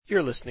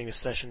You're listening to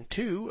Session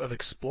 2 of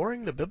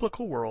Exploring the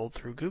Biblical World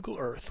through Google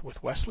Earth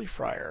with Wesley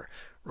Fryer,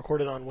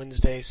 recorded on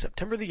Wednesday,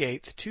 September the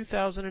 8th,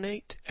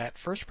 2008 at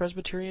First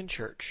Presbyterian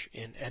Church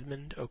in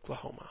Edmond,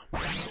 Oklahoma.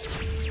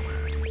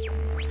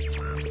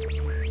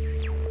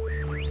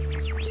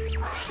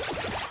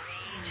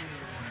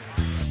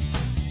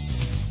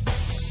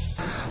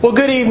 Well,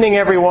 good evening,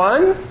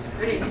 everyone.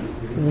 Good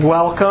evening.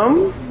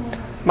 Welcome.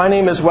 My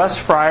name is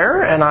Wes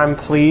Fryer, and I'm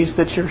pleased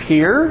that you're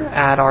here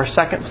at our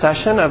second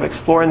session of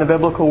Exploring the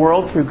Biblical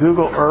World through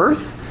Google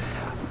Earth.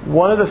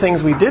 One of the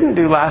things we didn't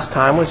do last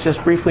time was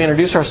just briefly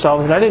introduce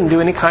ourselves, and I didn't do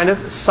any kind of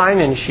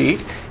sign-in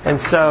sheet. And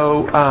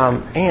so,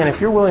 Anne,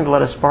 if you're willing to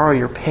let us borrow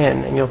your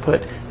pen, and you'll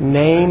put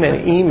name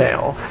and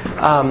email,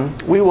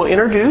 we will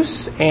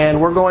introduce,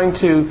 and we're going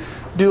to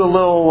do a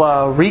little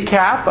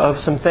recap of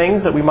some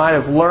things that we might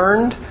have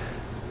learned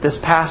this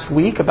past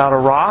week about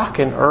Iraq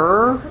and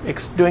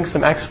doing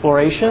some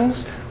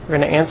explorations. We're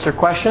going to answer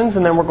questions,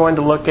 and then we're going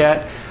to look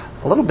at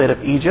a little bit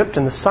of Egypt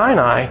and the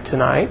Sinai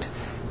tonight.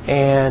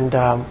 And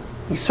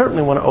we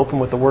certainly want to open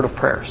with a word of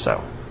prayer.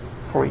 So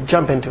before we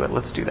jump into it,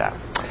 let's do that.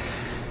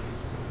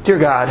 Dear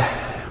God,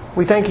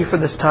 we thank you for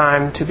this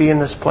time to be in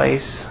this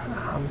place,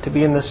 to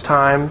be in this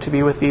time, to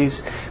be with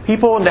these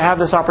people, and to have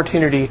this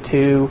opportunity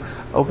to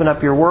open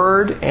up your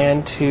Word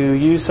and to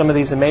use some of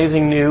these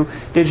amazing new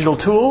digital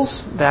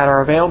tools that are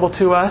available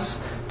to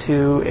us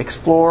to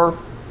explore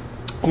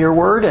your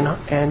Word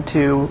and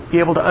to be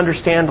able to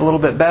understand a little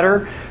bit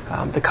better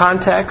the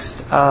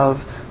context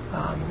of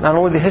not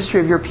only the history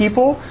of your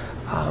people,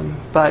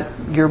 but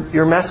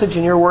your message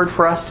and your Word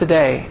for us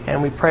today.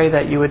 And we pray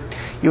that you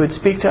would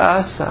speak to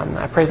us.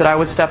 I pray that I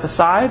would step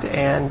aside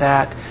and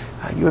that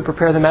you would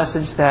prepare the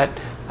message that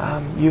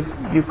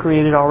you've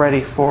created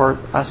already for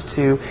us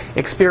to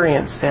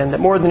experience, and that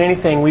more than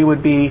anything we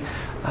would be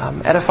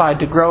edified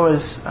to grow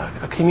as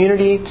a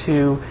community,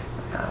 to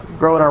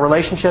grow in our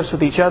relationships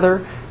with each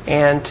other,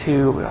 and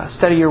to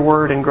study your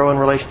word and grow in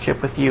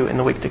relationship with you in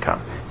the week to come.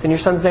 It's in your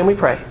Son's name we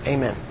pray.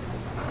 Amen.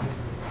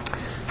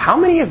 How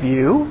many of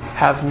you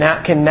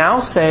can now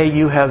say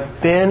you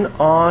have been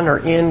on or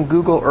in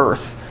Google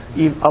Earth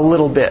a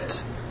little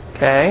bit?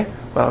 Okay.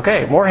 Well,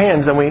 okay, more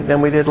hands than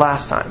we did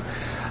last time.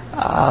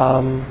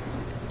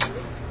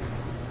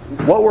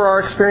 What were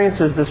our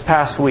experiences this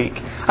past week?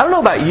 I don't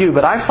know about you,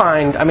 but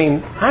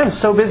I'm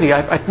so busy.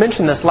 I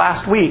mentioned this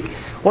last week.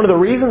 One of the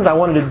reasons I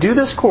wanted to do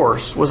this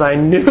course was I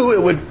knew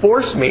it would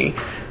force me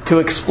to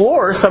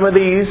explore some of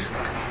these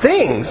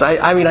things.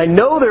 I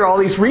know there are all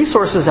these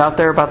resources out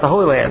there about the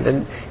Holy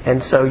Land,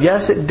 and so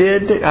yes, it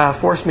did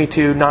force me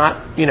to not,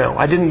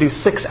 I didn't do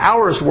 6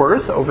 hours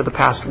worth over the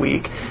past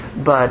week,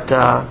 but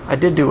I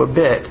did do a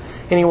bit.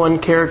 Anyone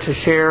care to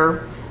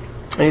share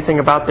anything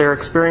about their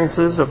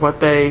experiences of what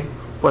they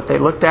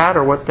looked at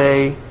or what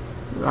they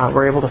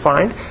were able to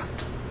find?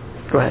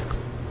 Go ahead.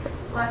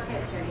 Well, I've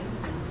had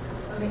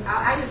James.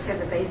 I just have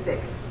the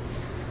basic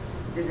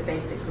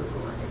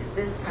Google.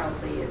 This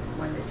probably is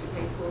one that you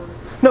pay for.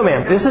 No,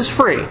 ma'am. This is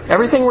free.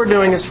 Everything we're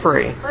doing is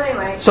free. Well,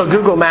 anyway. So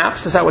Google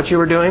Maps, is that what you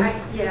were doing?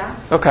 Yeah.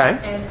 Okay.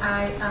 And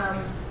I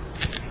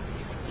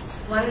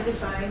wanted to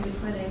find the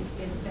clinic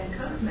in San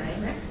Cosme,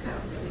 Mexico,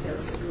 that we go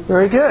to.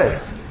 Very good.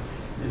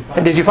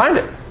 And did you find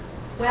it?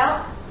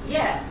 Well,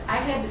 yes. I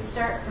had to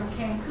start from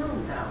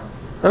Cancun,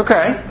 though.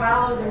 Okay. And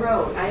follow the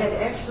road. I had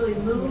to actually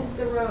move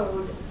the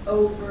road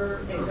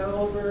over and go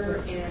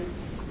over, and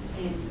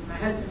my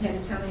husband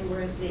had to tell me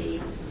where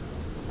the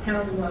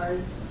town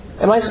was.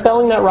 Am I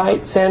spelling that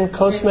right? San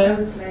Cosme? San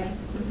Cosme.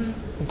 Mm-hmm.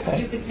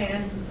 Okay.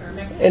 Yucatan or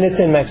Mexico. And it's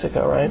in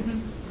Mexico, right?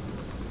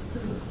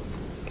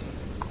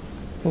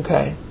 Mm-hmm.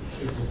 Okay.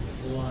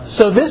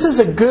 So this is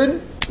a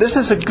good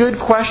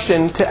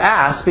question to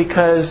ask,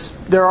 because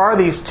there are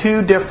these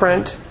two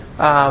different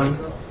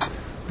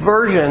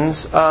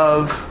versions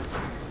of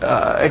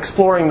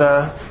exploring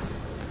the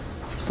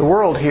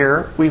world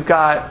here. We've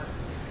got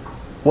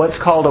what's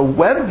called a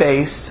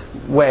web-based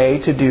way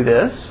to do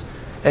this.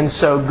 And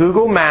so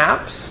Google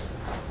Maps,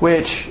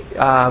 which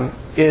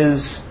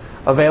is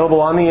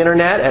available on the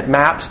internet at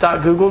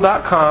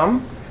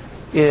maps.google.com,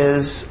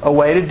 is a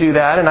way to do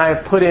that. And I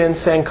have put in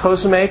San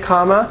Cosme,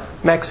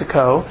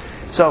 Mexico.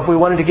 So if we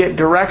wanted to get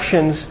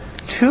directions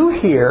to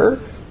here,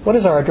 what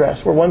is our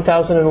address? We're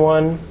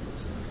 1001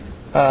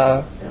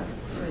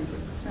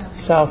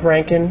 South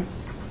Rankin.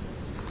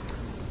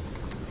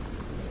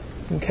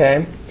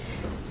 Okay.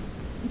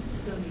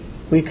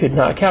 We could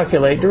not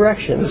calculate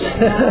directions.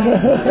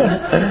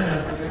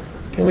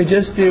 Can we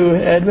just do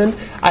Edmond?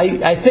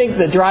 I think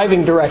the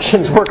driving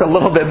directions work a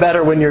little bit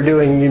better when you're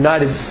doing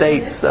United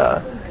States.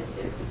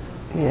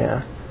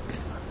 Yeah.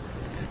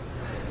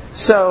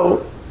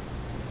 So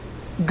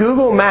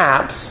Google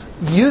Maps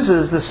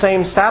uses the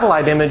same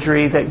satellite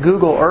imagery that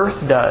Google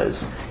Earth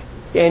does,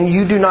 and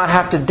you do not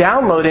have to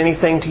download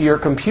anything to your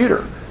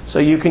computer. So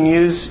you can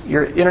use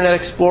your Internet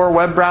Explorer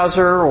web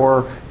browser,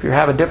 or if you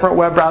have a different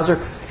web browser.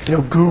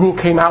 Google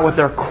came out with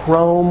their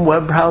Chrome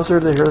web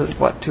browser,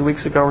 2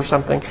 weeks ago or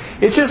something.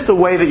 It's just the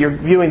way that you're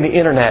viewing the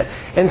Internet.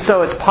 And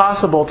so it's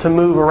possible to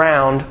move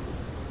around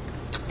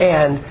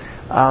and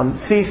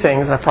see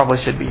things. And I probably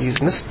should be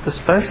using this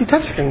fancy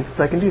touchscreen since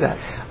I can do that.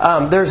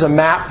 There's a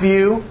map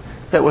view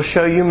that will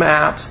show you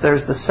maps.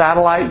 There's the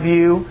satellite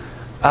view,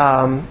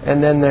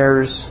 and then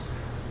there's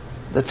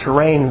the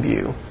terrain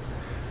view.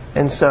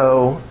 And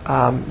so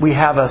we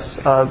have a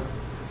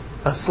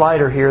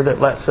slider here that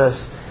lets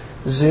us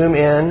zoom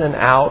in and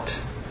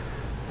out.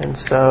 And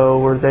so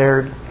we're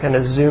there kind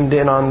of zoomed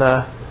in on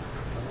the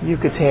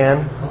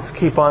Yucatan. Let's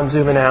keep on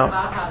zooming out.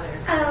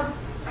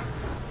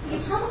 You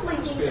probably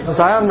think Was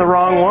I on the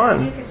wrong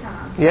one?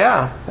 Yucatan.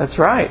 Yeah, that's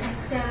right.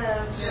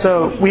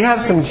 So we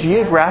have some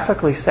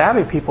geographically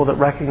savvy people that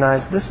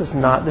recognize this is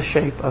not the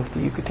shape of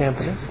the Yucatan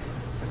Peninsula.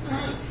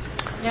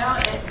 No,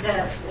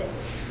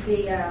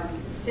 the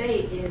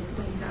state is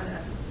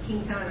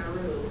Quintana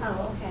Roo.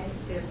 Oh, okay.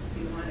 If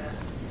you want to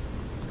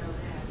spell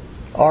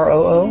that.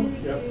 ROO?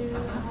 Yep.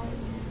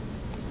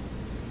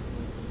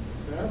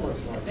 That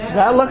looks like Does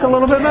that look a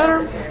little bit better?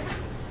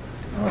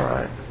 All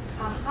right.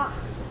 Aha.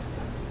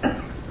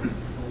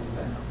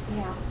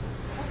 Yeah.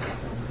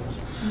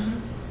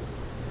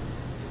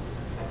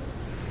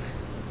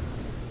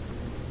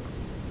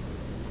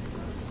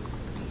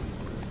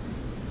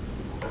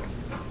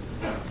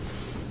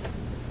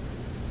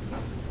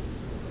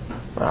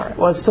 All right.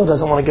 Well, it still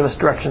doesn't want to give us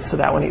directions to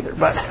that one either,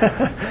 but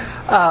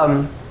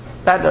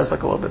that does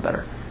look a little bit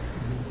better.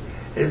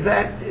 Is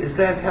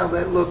that how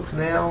that looks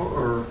now,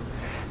 or?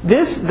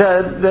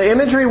 The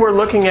imagery we're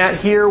looking at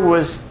here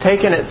was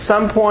taken at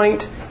some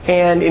point,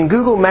 and in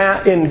Google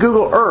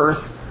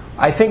Earth,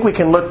 I think we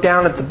can look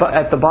down at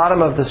the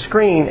bottom of the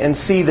screen and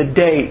see the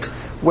date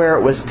where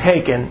it was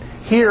taken.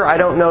 Here, I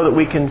don't know that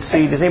we can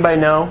see. Does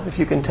anybody know if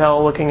you can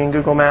tell looking in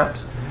Google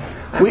Maps?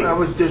 I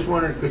was just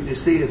wondering, could you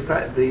see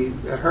the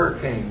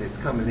hurricane that's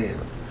coming in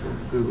from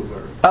Google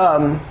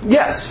Earth?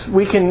 Yes,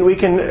 we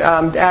can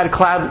add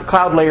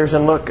cloud layers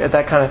and look at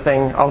that kind of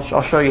thing.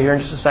 I'll show you here in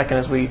just a second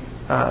as we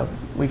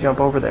jump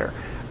over there.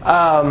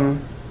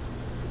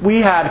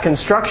 We had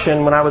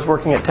construction when I was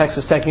working at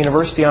Texas Tech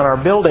University on our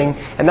building,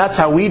 and that's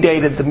how we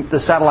dated the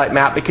satellite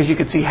map, because you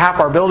could see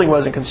half our building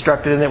wasn't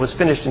constructed and it was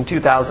finished in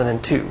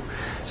 2002.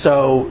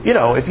 So,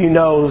 if you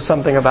know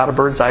something about a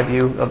bird's eye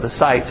view of the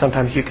site,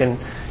 sometimes you can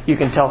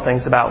tell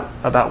things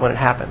about when it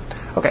happened.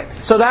 Okay,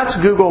 so that's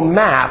Google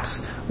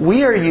Maps.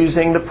 We are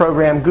using the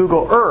program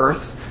Google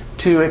Earth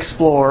to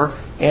explore,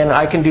 and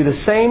I can do the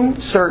same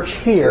search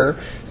here.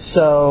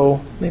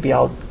 So maybe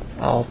I'll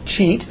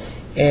cheat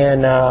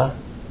and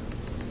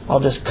I'll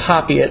just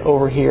copy it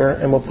over here,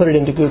 and we'll put it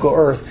into Google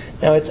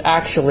Earth. Now it's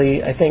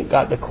actually, I think,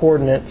 got the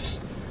coordinates.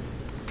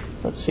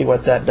 Let's see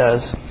what that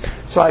does.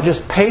 So I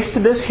just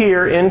pasted this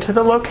here into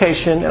the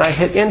location, and I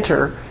hit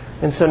enter.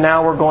 And so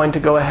now we're going to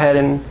go ahead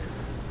and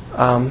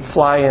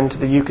fly into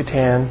the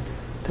Yucatan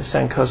to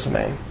San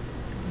Cosme.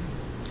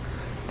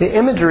 The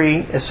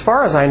imagery, as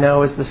far as I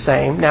know, is the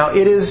same. Now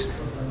it is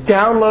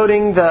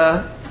downloading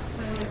the...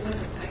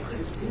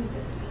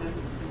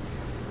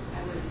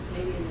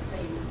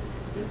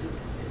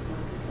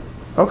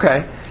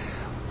 Okay.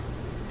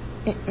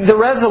 The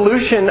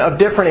resolution of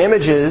different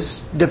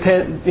images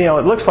depend.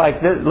 It looks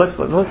like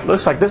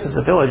this is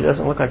a village. It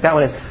doesn't look like that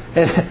one is.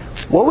 And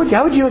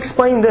how would you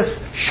explain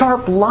this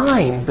sharp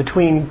line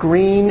between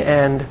green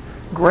and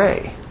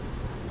gray?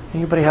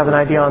 Anybody have an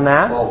idea on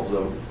that?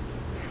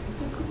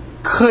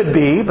 Could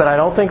be, but I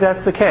don't think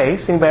that's the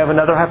case. Anybody have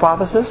another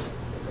hypothesis?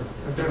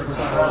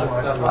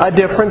 A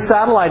different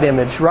satellite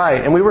image,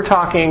 right. And we were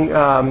talking,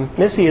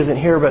 Missy isn't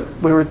here, but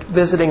we were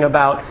visiting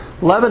about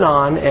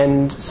Lebanon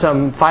and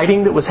some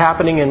fighting that was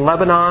happening in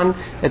Lebanon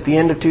at the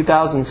end of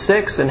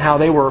 2006, and how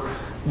they were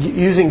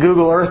using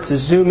Google Earth to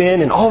zoom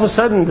in, and all of a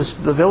sudden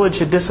the village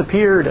had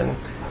disappeared, and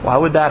why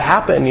would that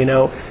happen?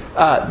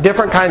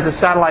 Different kinds of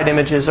satellite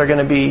images are going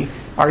to be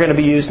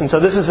used, and so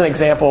this is an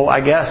example,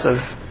 I guess,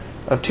 of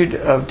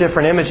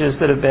different images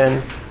that have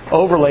been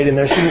overlaid in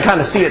there, so you can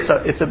kind of see it's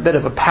a bit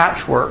of a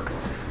patchwork.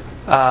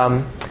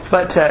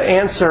 But to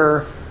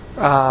answer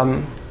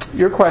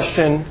your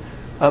question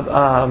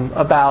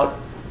about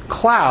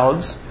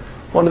clouds,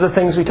 one of the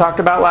things we talked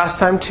about last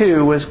time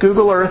too was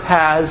Google Earth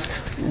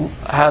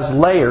has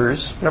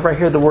layers. Whenever I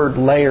hear the word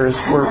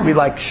layers, we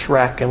like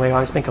Shrek, and we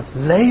always think of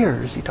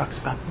layers. He talks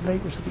about the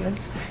layers of the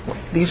onion.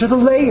 These are the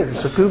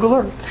layers of Google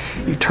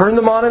Earth. You turn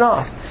them on and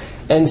off.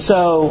 And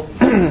so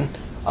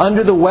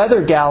under the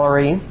weather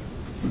gallery,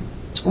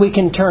 we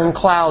can turn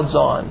clouds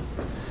on.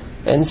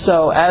 And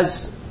so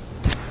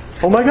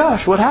oh my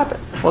gosh, what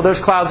happened? Well, there's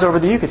clouds over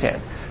the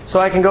Yucatan. So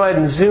I can go ahead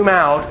and zoom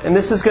out, and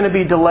this is going to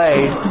be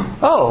delayed.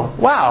 Oh,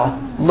 wow,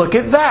 look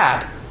at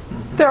that.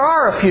 There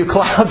are a few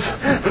clouds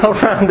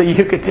around the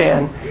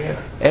Yucatan.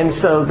 And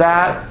so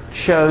that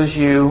shows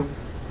you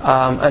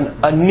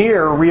a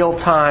near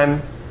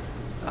real-time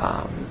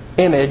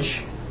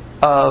image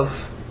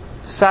of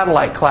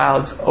satellite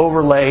clouds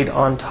overlaid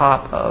on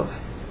top of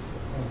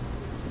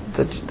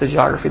the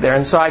geography there.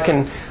 And so I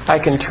can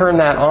turn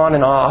that on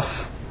and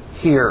off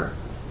here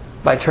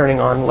by turning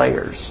on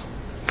layers.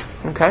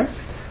 Okay?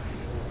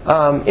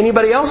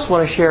 Anybody else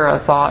want to share a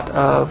thought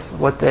of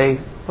what they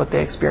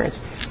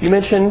experienced? You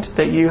mentioned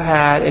that you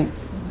had, and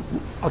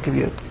I'll give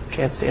you a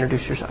chance to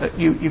introduce yourself.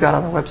 You got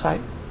on our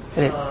website?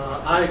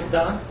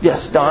 Don?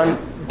 Yes, Don.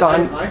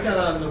 I got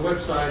on the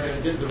website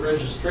and did the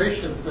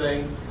registration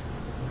thing,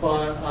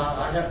 but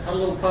I had a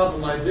little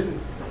problem. I didn't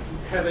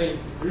have any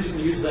reason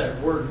to use that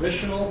word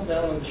missional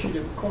down on the sheet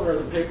of corner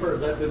of the paper.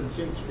 That didn't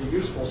seem to be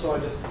useful, so I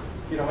just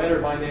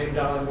entered my name,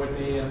 Don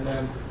Whitney, and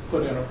then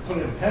put in a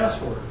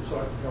password so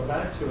I could go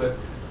back to it.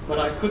 But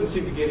I couldn't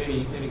seem to get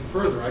any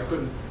further. I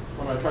couldn't,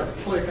 when I tried to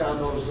click on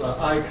those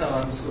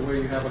icons the way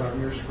you have it on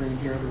your screen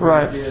here, the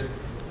way you did,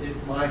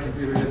 my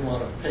computer didn't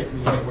want to take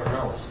me anywhere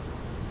else.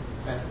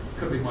 And it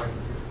could be my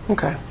computer.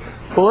 Okay.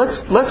 Well,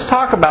 let's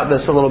talk about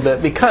this a little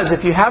bit, because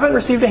if you haven't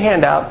received a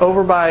handout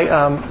over by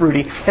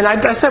Rudy, and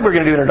I said we're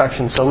going to do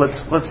introductions, so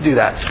let's do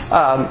that.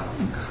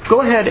 Go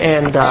ahead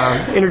and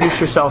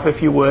introduce yourself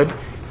if you would,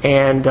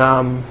 and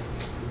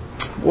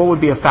what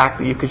would be a fact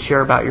that you could share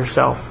about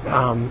yourself?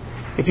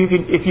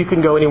 If you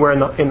can go anywhere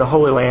in the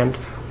Holy Land,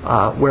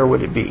 where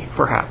would it be?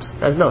 Perhaps.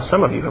 No,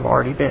 some of you have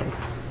already been,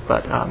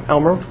 but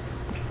Elmer,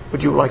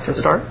 would you like to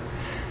start?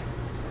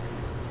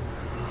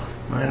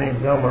 My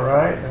name's Elmer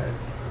Wright. I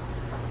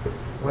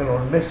went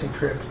on mission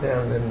trips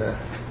down in the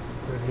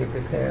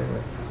Yucatan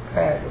with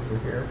Pat over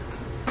here,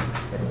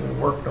 and we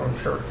worked on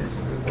churches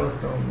and we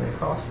worked on the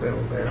hospital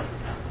there,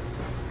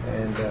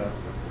 and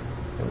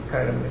it was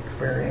kind of an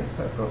experience.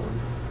 I thought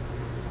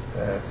it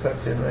was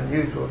such an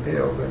unusual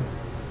deal. And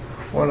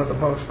one of the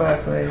most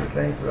fascinating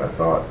things that I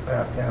thought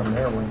about down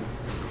there when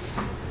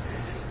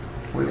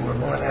we were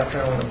going out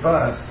there on the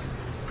bus,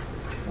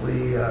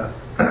 we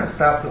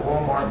stopped at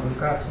Walmart and we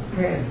got some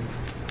candy.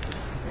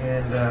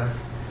 And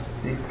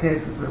these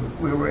kids,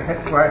 we were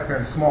right there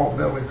in a small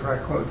village right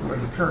close to where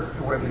the church,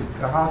 to where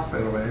the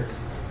hospital is.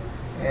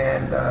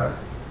 And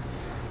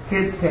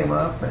kids came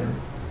up and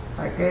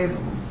I gave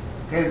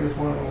this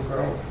one little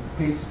girl a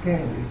piece of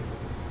candy.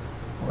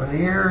 Well,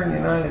 here in the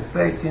United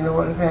States, you know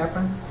what had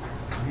happened?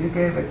 If you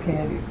gave a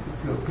candy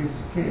to a piece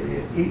of kid,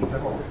 he'd eat the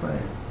whole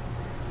thing.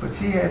 But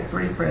she had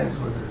 3 friends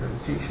with her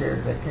that she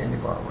shared that candy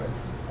bar with.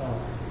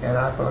 And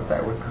I thought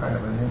that was kind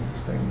of an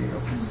interesting deal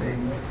to see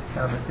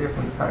how the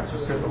different types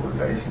of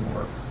civilization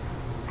works.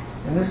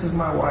 And this is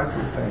my wife,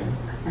 Ruthine.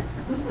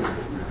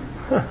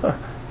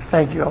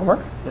 Thank you,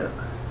 Elmer. Yeah.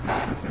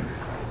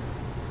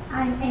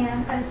 I'm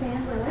Anne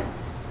Lewis,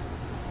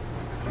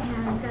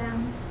 and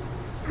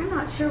I'm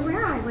not sure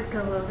where I would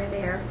go over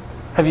there.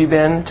 Have you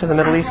been to the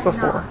Middle East have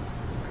before? Not.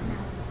 No.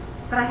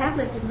 But I have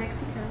lived in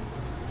Mexico.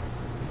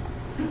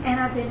 And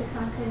I've been to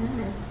Cancun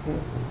and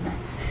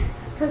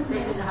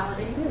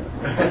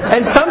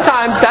and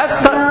sometimes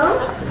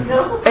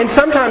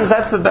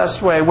that's the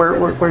best way.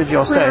 Where did you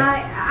all stay?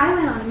 I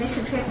went on a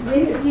mission trip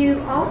with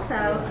you also,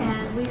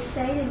 and we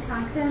stayed in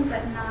Cancun,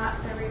 but not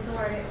the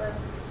resort. It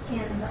was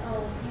in the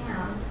old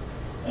town,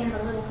 in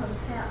a little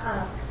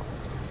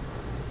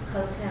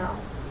hotel.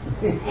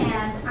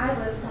 And I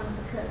was one of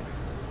the cooks.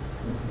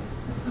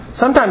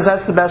 Sometimes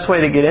that's the best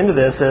way to get into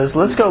this is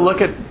let's go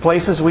look at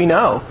places we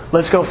know.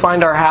 Let's go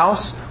find our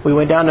house. We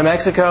went down to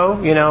Mexico.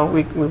 We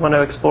want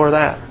to explore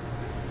that.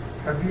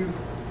 Have you,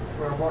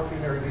 while walking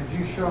there, did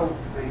you show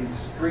the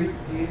street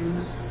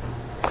views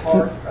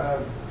part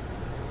of...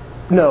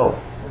 No,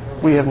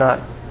 we have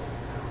not.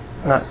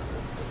 Not.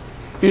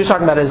 You're just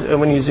talking about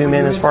when you zoom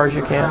in as far as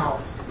you can.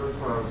 House, that's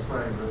what I was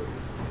saying.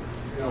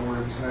 That,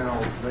 where it's now,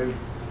 they've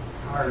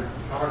hired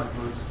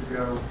photographers to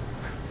go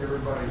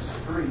everybody's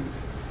street.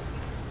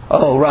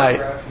 Oh, right.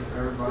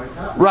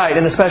 Right,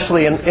 and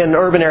especially in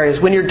urban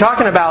areas. When you're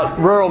talking about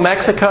rural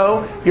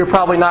Mexico, you're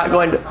probably not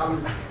going to...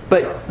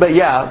 But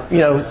yeah,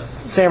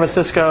 San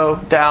Francisco,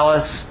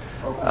 Dallas,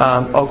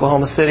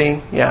 Oklahoma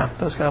City, yeah,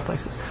 those kind of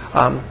places.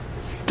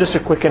 Just a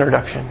quick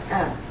introduction.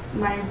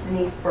 My name is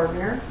Denise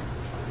Bergner,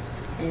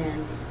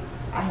 and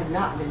I have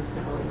not been to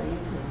the Holy Land.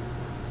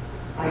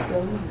 I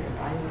go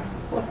there. I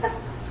know.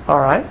 All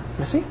right,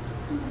 Missy?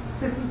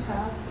 Sissy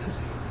Child.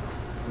 Sissy.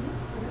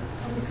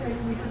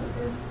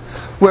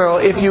 Well,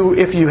 if you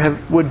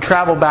would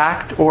travel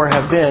back or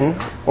have been,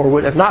 or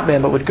would have not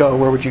been, but would go,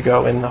 where would you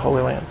go in the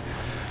Holy Land?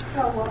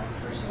 Oh, well,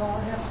 first of all,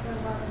 I have to go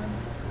Lebanon,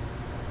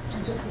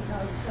 and just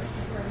because that's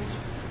the bridge.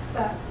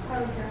 But I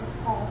would go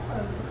all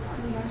over. I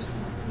mean, I just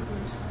want to see the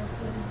entire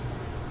thing.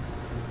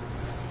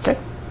 Okay.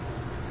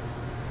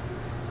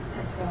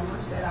 As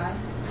Elmer said, I'm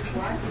his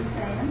wife and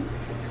fan.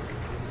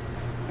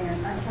 And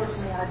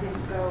unfortunately, I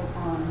didn't go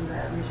on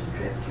the mission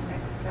trip to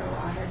Mexico.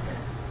 I had to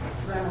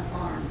run a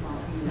farm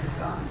while he was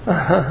gone.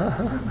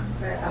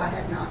 But I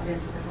have not been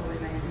to the Holy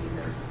Land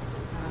either.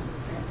 I'm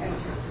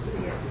anxious to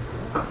see it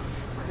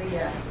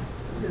via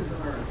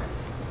Google Earth.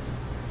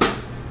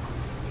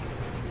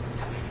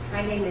 My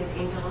name is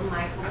Angela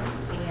Michael,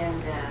 and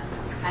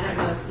I don't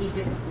know if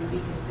Egypt would be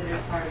considered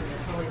part of the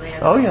Holy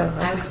Land. Oh, yeah.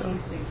 I would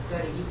choose to go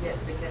to Egypt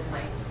because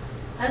my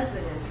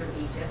husband is from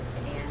Egypt,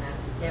 and I've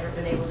never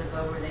been able to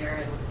go over there.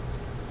 And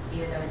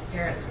even though his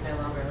parents are no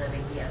longer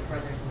living, he has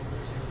brothers and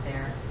sisters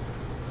there.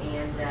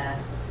 And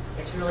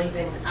it's really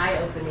been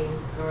eye-opening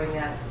growing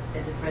up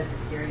as a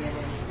Presbyterian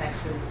in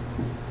Texas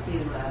to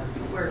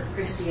where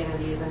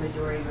Christianity is a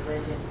majority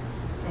religion.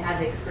 to have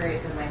the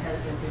experience of my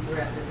husband who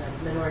grew up as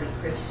a minority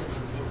Christian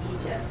in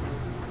Egypt.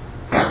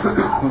 And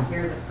so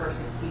hear the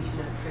persecution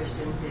of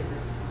Christians, it was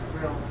a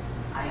real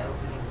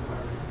eye-opening for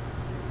me.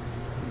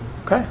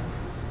 Okay.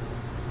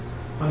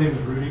 My name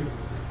is Rudy,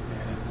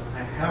 and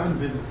I haven't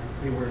been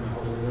anywhere in the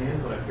Holy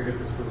Land, but I figured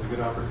this was a good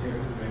opportunity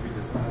to maybe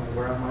decide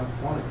where I might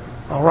want to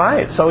go. All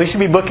right. So we should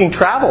be booking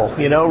travel,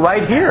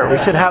 right here. We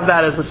should have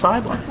that as a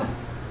sideline.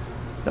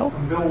 No?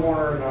 I'm Bill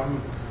Warner, and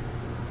I'm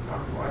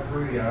like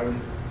Rudy. I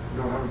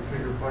don't have a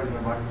particular place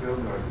I'd like to go,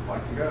 but I'd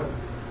like to go.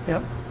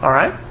 Yep. All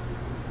right.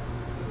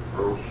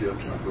 Earl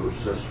Ships, and I go to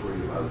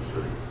Caesarea by the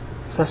city.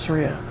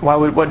 Caesarea.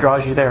 What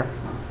draws you there?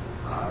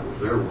 I was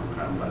there one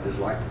time, but I just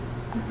liked it.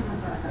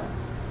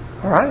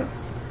 All right.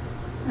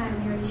 I'm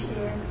Mary Shedd,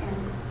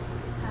 and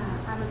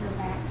I would go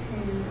back to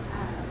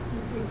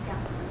the city of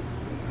Galilee.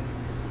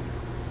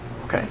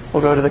 Okay.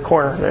 We'll go to the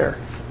corner there.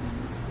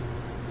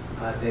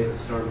 David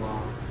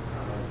Sternlaw.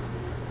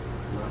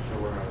 I'm not sure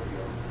where I would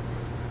go.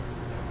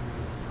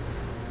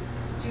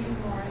 Judy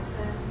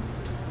Morrison.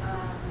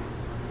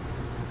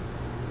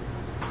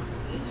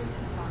 Egypt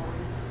has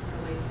always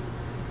really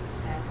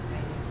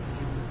fascinated me,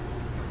 and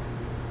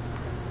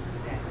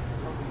exactly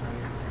what we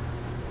were.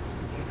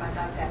 If I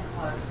got that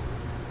close,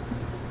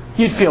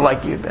 You'd feel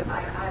like you'd been.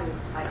 I would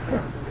care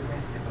for the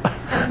rest of it.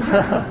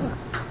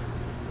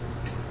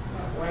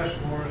 Wes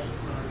Morris,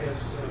 I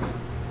guess,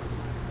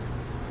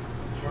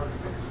 it's hard to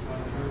pick a spot.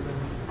 I've never been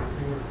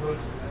anywhere close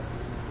to that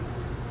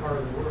part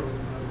of the world. And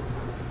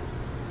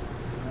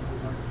I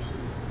would like to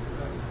see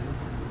that.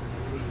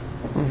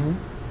 Mm-hmm.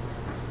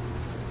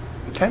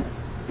 Okay.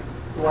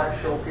 Black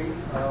Shulky.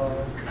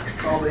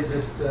 Probably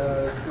just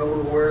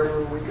go to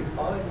wherever we can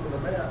find on the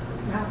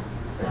map.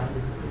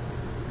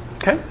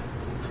 Okay.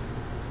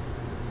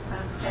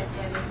 At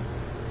Jenny's,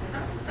 I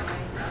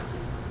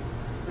just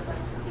would like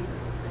to see the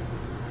whole thing.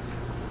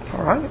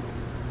 All right.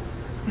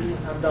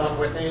 I'm Don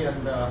Whitney,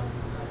 and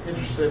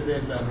interested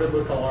in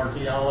biblical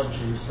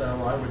archaeology, so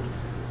I would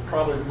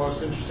probably the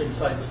most interesting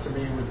sites to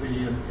me would be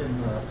in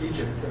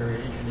Egypt area,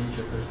 ancient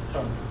Egypt. There's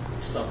tons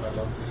of stuff I'd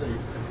love to see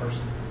in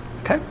person.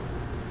 Okay.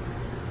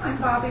 I'm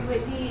Bobby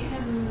Whitney,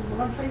 and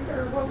one place,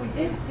 or what we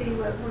did see when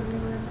we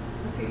were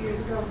a few years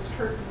ago was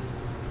Turkey.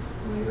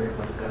 We were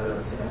able to go to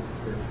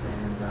Ephesus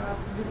and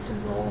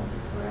Istanbul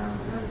around.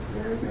 That was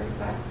very, very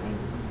fascinating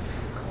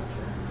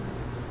culture.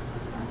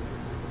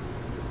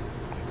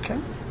 Okay.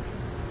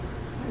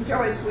 I'm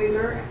Joyce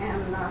Wheeler,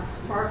 and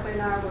Barclay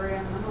and I were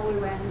in the Holy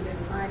Land in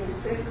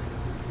 '96,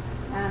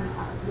 and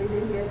we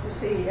didn't get to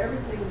see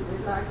everything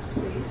we'd like to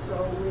see,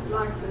 so we'd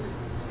like to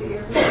see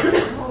everything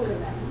in the Holy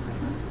Land,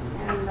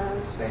 and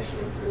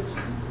especially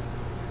Jerusalem.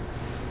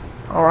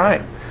 All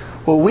right.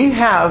 Well, we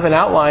have an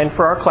outline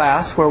for our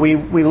class where we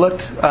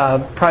looked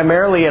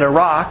primarily at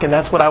Iraq, and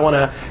that's what I want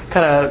to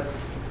kind of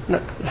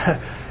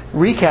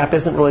recap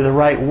isn't really the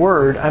right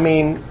word. I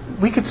mean,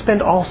 we could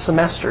spend all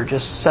semester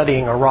just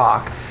studying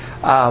Iraq.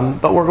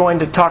 But we're going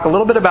to talk a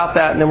little bit about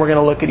that, and then we're going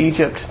to look at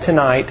Egypt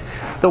tonight.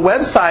 The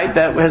website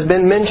that has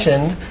been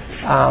mentioned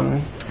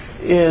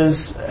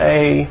is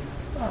a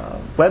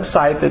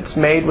website that's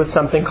made with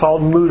something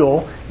called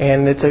Moodle,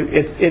 and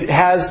it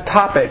has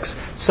topics.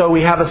 So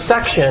we have a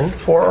section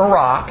for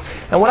Iraq,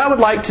 and what I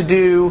would like to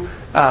do,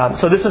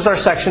 so this is our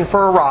section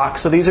for Iraq,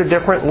 so these are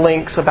different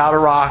links about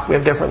Iraq, we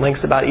have different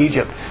links about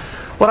Egypt.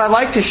 What I'd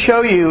like to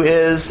show you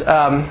is,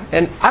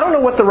 and I don't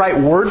know what the right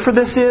word for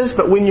this is,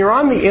 but when you're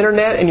on the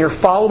internet and you're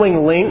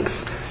following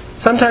links,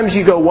 sometimes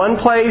you go one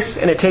place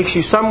and it takes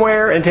you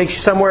somewhere, and it takes you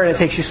somewhere, and it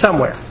takes you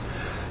somewhere.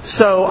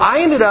 So I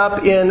ended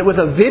up with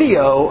a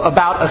video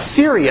about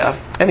Assyria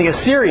and the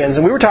Assyrians,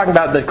 and we were talking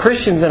about the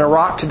Christians in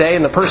Iraq today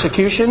and the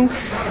persecution.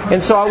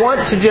 And so I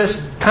want to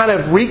just kind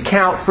of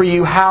recount for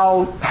you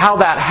how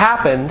that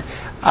happened,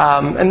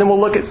 and then we'll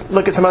look at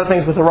some other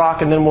things with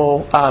Iraq, and then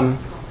we'll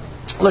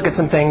look at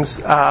some things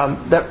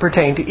that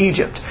pertain to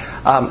Egypt.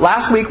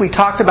 Last week we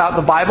talked about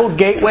the Bible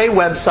Gateway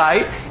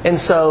website, and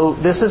so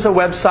this is a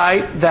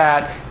website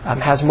that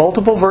has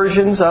multiple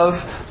versions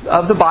of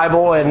the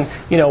Bible, and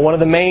one of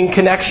the main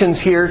connections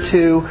here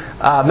to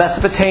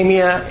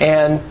Mesopotamia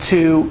and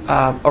to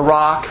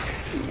Iraq,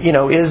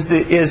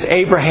 is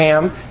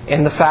Abraham,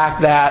 and the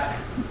fact that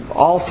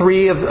all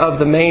three of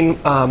the main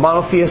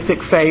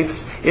monotheistic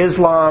faiths,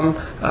 Islam,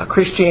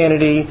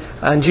 Christianity,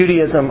 and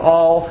Judaism,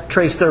 all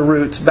trace their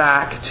roots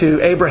back to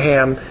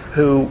Abraham,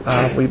 who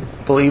we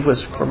believe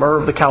was from Ur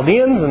of the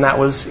Chaldeans, and that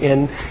was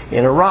in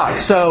Iraq.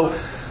 So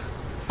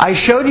I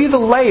showed you the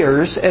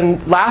layers,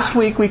 and last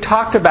week we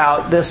talked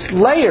about this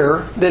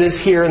layer that is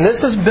here, and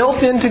this is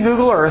built into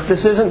Google Earth.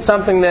 This isn't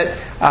something that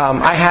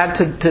I had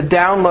to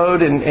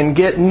download and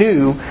get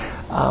new,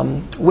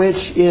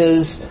 which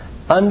is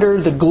under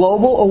the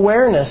Global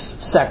Awareness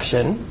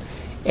section,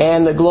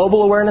 and the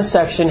Global Awareness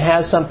section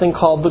has something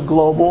called the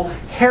Global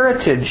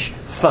Heritage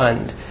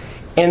Fund.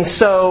 And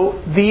so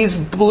these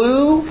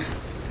blue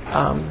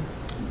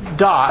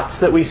dots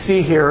that we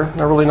see here,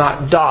 they're really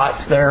not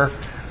dots, they're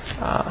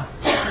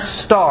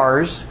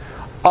stars,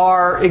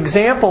 are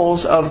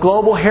examples of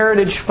Global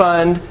Heritage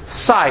Fund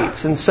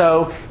sites. And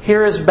so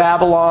here is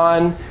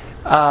Babylon.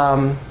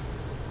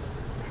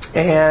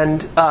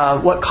 And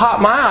what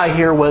caught my eye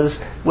here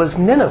was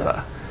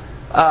Nineveh.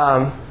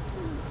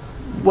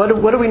 What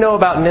do we know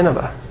about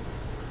Nineveh?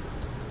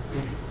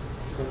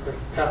 The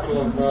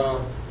capital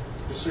of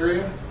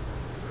Assyria.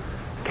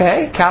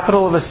 Okay,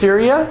 capital of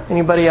Assyria.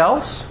 Anybody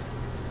else?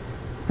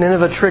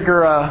 Nineveh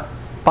trigger a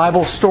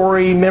Bible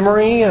story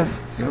memory of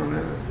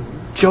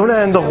Jonah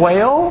and the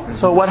whale.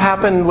 So what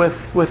happened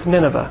with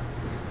Nineveh?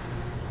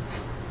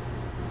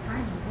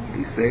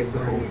 He saved the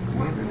whole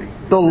community.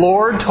 The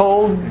Lord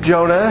told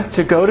Jonah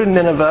to go to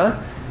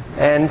Nineveh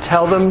and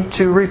tell them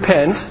to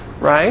repent,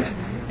 right?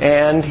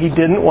 And he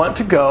didn't want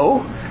to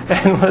go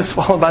and was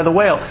swallowed by the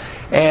whale.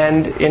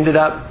 And ended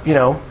up,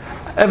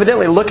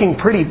 evidently looking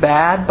pretty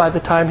bad by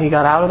the time he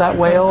got out of that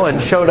whale and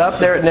showed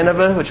up there at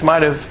Nineveh, which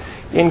might have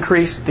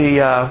increased the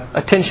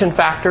attention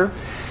factor.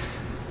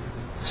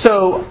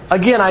 So,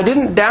 again, I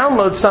didn't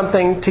download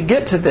something to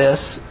get to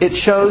this. It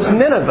shows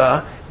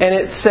Nineveh, and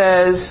it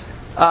says,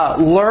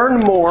 learn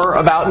more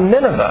about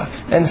Nineveh.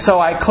 And so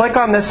I click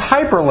on this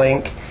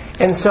hyperlink,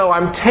 and so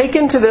I'm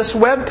taken to this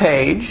web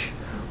page,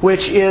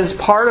 which is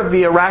part of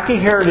the Iraqi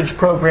Heritage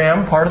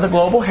Program, part of the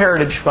Global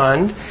Heritage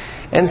Fund.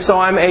 And so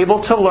I'm able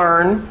to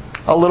learn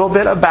a little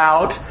bit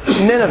about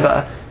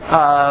Nineveh.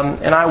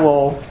 And I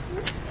will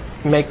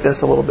make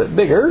this a little bit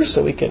bigger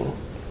so we can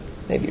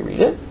maybe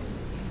read it.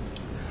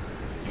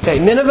 Okay,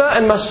 Nineveh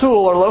and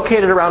Mosul are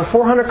located around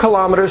 400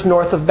 kilometers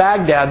north of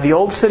Baghdad. The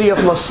old city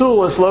of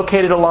Mosul is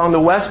located along the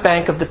west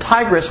bank of the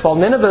Tigris, while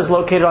Nineveh is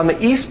located on the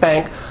east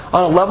bank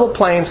on a level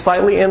plain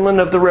slightly inland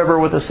of the river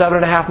with a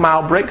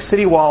 7.5-mile brick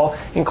city wall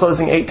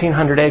enclosing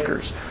 1,800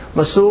 acres.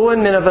 Mosul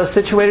and Nineveh,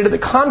 situated at the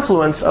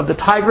confluence of the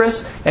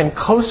Tigris and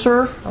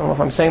Kosur, I don't know if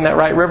I'm saying that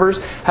right,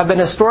 rivers, have been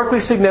historically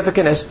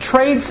significant as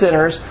trade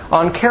centers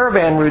on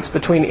caravan routes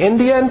between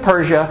India and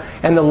Persia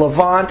and the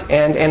Levant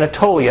and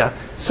Anatolia.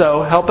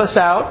 So help us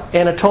out.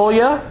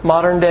 Anatolia,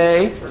 modern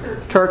day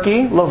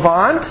Turkey.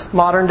 Levant,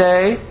 modern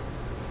day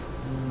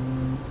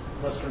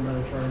Western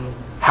Mediterranean.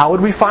 How would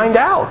we find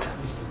out?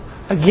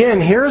 Again,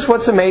 here's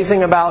what's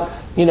amazing about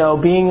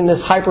being in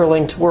this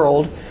hyperlinked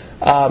world.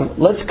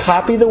 Let's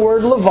copy the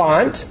word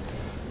Levant.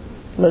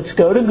 Let's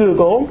go to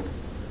Google.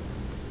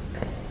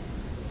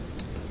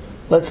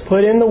 Let's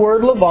put in the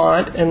word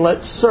Levant and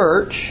let's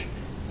search.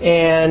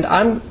 And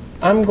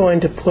I'm going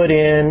to put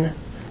in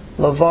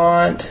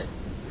Levant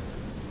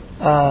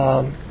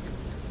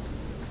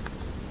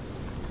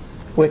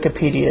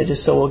Wikipedia,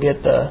 just so we'll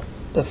get the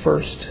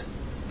first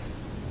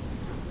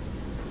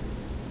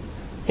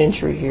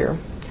entry here.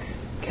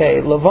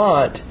 Okay,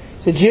 Levant.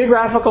 It's a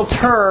geographical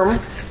term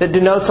that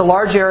denotes a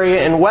large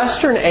area in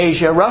western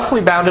Asia, roughly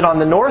bounded on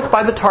the north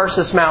by the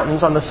Tarsus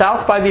Mountains, on the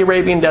south by the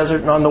Arabian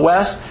Desert, and on the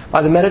west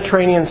by the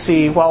Mediterranean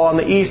Sea, while on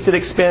the east it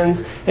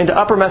extends into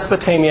Upper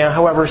Mesopotamia.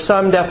 However,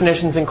 some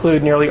definitions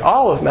include nearly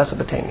all of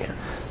Mesopotamia.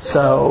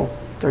 So,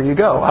 there you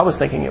go. I was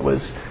thinking it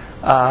was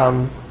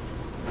talking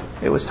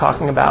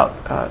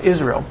about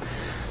Israel.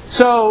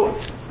 So,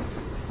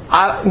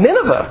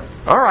 Nineveh.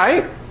 All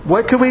right.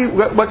 What could we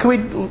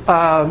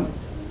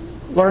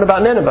learn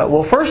about Nineveh?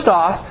 Well, first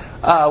off,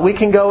 we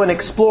can go and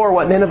explore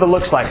what Nineveh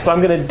looks like. So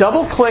I'm going to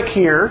double click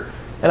here,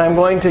 and I'm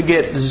going to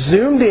get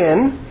zoomed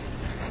in,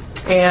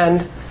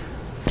 and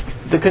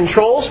the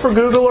controls for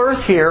Google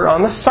Earth here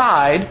on the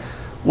side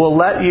will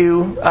let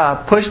you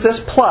push this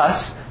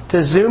plus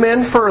to zoom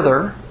in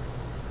further.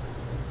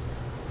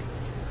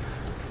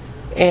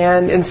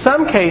 And in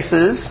some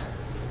cases,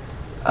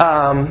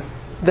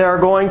 there are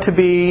going to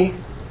be,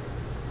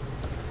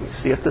 let's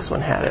see if this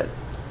one had it.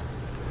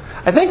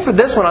 I think for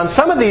this one, on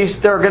some of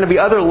these, there are going to be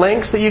other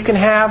links that you can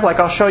have.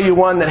 Like I'll show you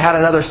one that had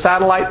another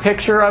satellite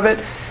picture of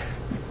it.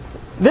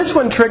 This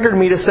one triggered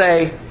me to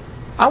say,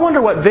 I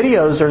wonder what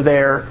videos are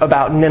there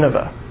about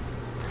Nineveh.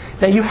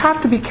 Now you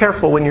have to be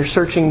careful when you're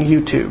searching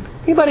YouTube.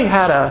 Anybody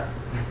had a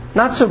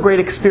not so great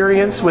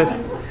experience with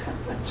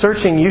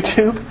searching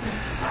YouTube?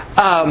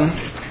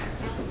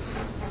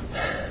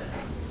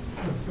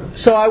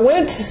 So I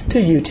went to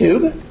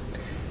YouTube,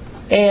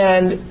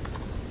 and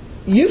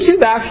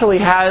YouTube actually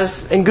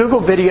has, and Google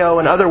Video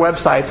and other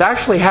websites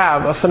actually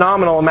have a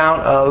phenomenal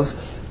amount of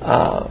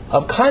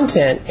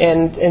content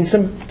and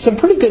some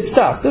pretty good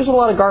stuff. There's a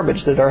lot of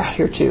garbage that are out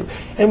here too.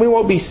 And we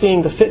won't be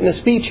seeing the fitness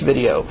beach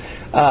video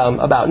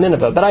about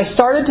Nineveh. But I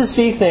started to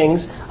see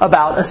things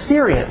about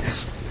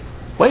Assyrians.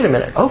 Wait a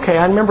minute. Okay,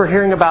 I remember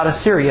hearing about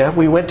Assyria.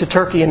 We went to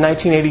Turkey in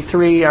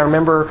 1983. I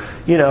remember,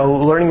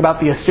 learning about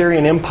the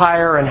Assyrian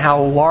Empire and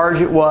how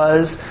large it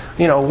was.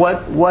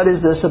 What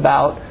is this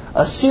about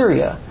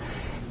Assyria?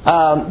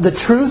 The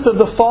truth of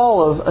the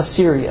fall of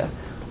Assyria.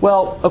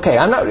 Well, okay,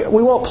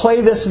 we won't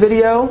play this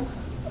video,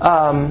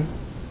 but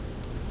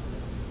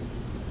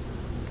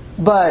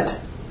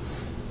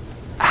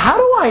how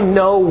do I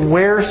know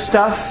where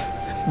stuff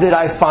that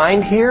I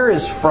find here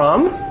is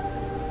from?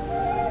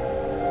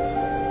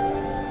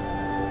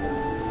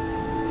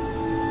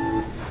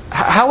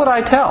 How would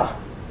I tell?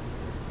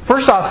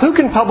 First off, who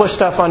can publish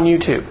stuff on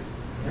YouTube?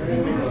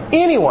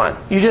 Anyone.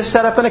 You just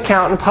set up an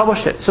account and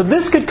publish it. So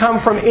this could come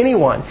from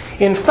anyone.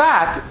 In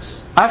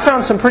fact, I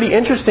found some pretty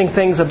interesting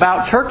things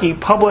about Turkey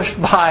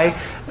published by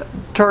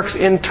Turks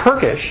in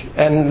Turkish,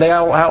 and they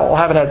all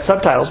haven't had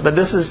subtitles, but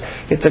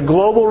it's a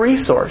global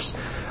resource.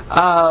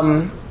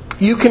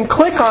 You can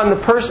click on the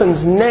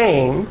person's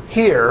name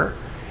here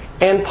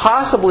and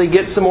possibly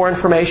get some more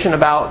information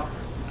about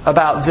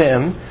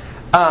them.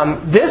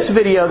 This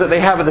video that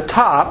they have at the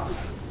top,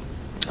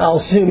 I'll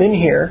zoom in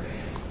here,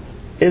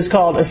 is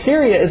called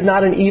 "Assyria is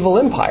Not an Evil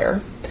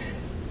Empire."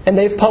 And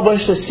they've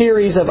published a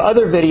series of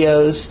other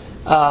videos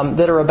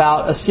that are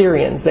about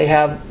Assyrians. They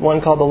have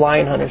one called "The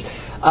Lion Hunters."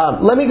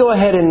 Let me go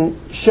ahead and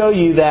show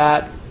you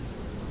that.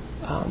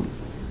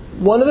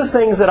 One of the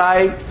things that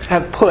I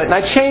have put, and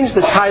I changed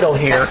the title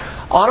here,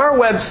 on our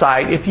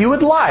website, if you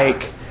would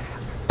like,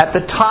 at the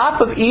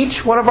top of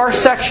each one of our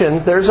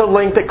sections, there's a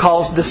link that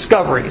calls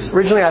Discoveries.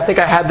 Originally, I think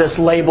I had this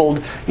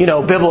labeled,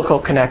 Biblical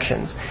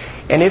Connections.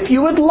 And if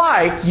you would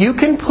like, you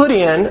can put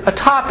in a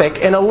topic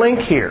and a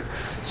link here.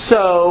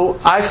 So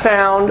I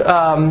found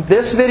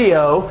this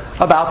video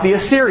about the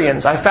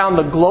Assyrians. I found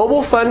the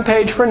global fund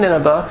page for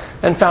Nineveh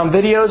and found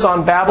videos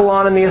on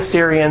Babylon and the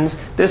Assyrians.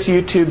 This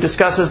YouTube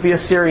discusses the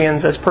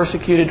Assyrians as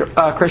persecuted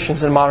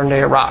Christians in modern-day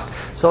Iraq.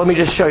 So let me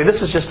just show you.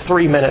 This is just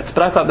 3 minutes,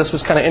 but I thought this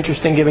was kind of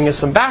interesting, giving us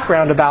some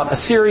background about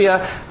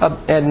Assyria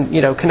and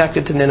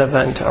connected to Nineveh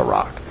and to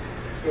Iraq.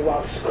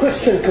 Iraq's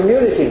Christian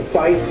community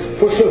fights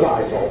for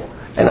survival.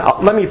 And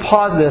let me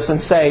pause this and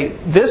say,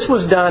 this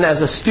was done as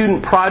a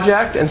student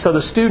project, and so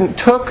the student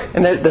took,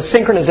 and the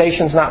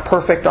synchronization's not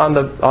perfect on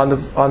the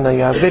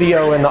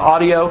video and the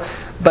audio,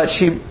 but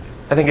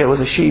I think it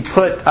was she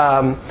put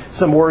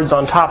some words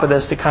on top of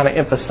this to kind of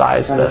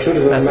emphasize the message. The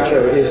truth of the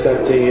matter is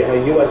that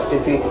the U.S.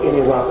 defeat in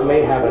Iraq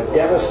may have a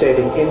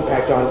devastating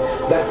impact on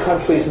that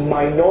country's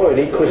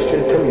minority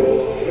Christian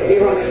community.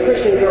 Iraq's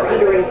Christians are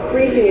under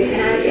increasing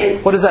attack,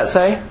 and what does that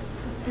say?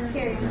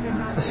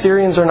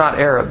 Assyrians are not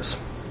Arabs.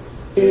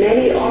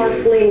 Many are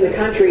fleeing the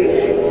country.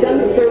 Some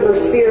observers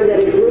fear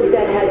that a group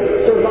that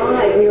has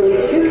survived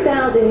nearly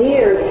 2,000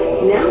 years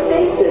now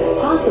faces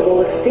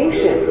possible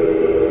extinction.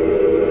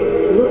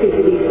 Look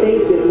into these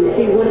faces and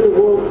see one of the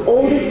world's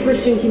oldest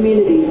Christian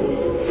communities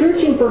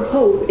searching for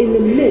hope in the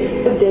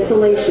midst of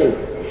desolation.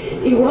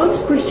 Iraq's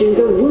Christians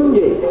are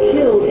wounded,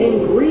 killed,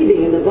 and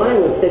grieving in the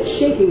violence that's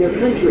shaking their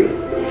country.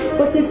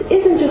 But this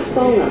isn't just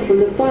fallout from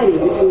the fighting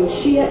between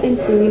Shia and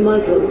Sunni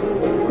Muslims.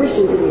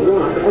 Christians in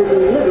Iraq are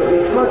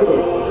deliberately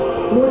targeted.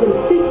 More than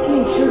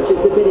 15 churches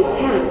have been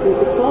attacked since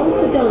the fall of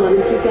Saddam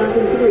in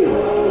 2003.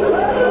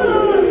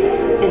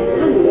 And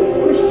hundreds of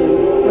Christians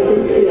have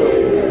been killed.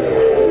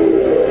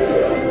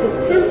 The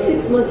past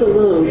 6 months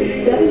alone,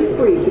 7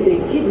 priests have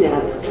been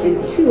kidnapped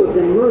and 2 of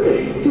them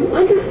murdered. To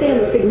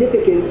understand the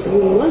significance,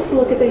 you must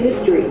look at the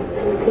history.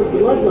 The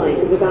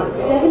bloodlines of about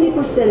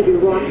 70% of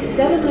Iraq's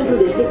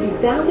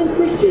 750,000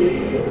 Christians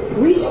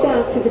reach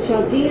back to the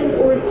Chaldeans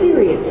or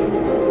Assyrians,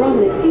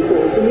 prominent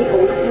peoples in the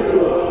Old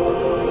Testament.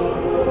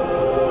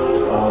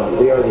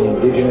 They are the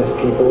indigenous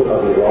people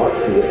of Iraq,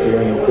 the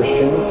Assyrian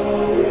Christians.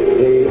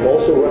 They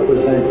also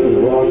represent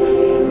Iraq's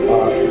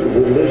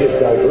religious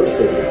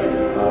diversity.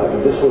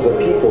 This was a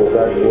people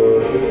that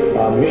were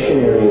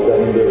missionaries that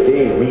in their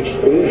day reached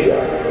Asia.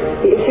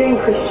 The Assyrian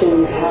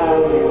Christians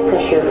have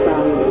pressure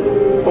from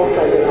both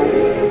sides of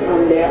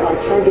them. They are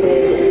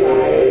targeted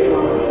by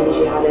Islamists and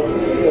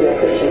jihadists for their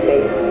Christian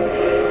faith.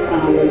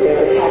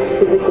 They're attacked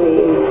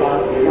physically in the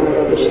south. One of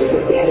our bishops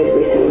was beheaded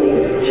recently.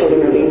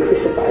 Children are being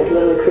crucified,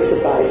 literally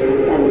crucified,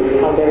 and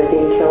how they're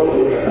being killed.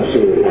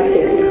 Assyrian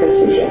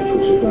Christians, yes.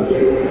 Which is not to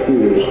be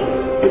confused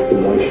with the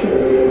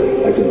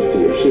national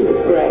identity of Syria.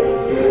 Right.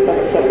 That's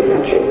a separate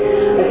country.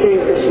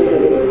 Assyrian Christians are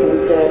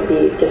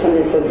the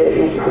descendants of the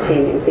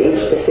Mesopotamians, the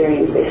ancient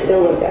Assyrians. They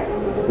still live there.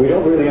 We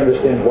don't really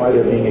understand why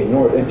they're being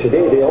ignored. And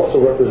today they also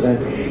represent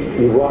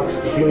Iraq's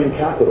human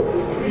capital.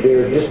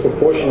 They're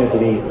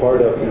disproportionately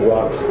part of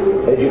Iraq's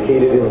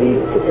educated elite,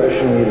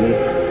 professional elite,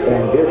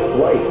 and their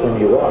flight from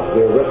Iraq,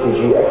 their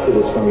refugee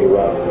exodus from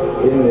Iraq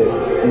in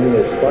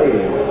this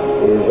fighting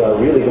is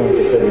really going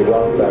to set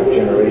Iraq back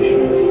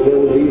generations. There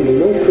will be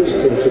no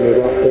Christians in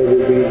Iraq. There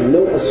will be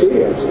no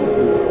Assyrians in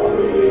Iraq.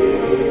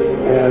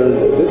 And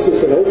this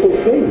is an awful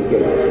thing,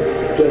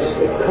 just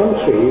a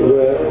country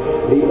where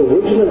the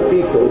original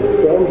people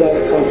from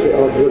that country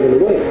are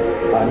driven away.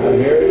 An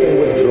American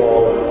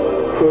withdrawal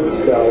could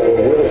spell or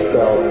will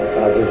spell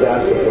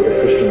disaster for the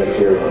Christian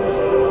Assyrians.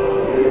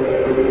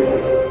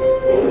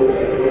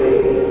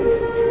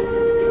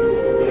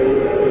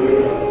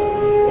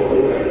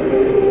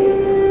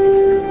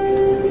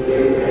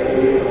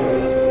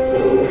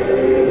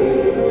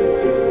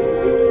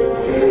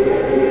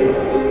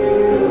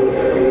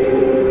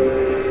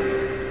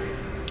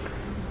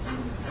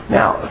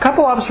 Now, a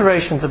couple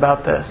observations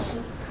about this.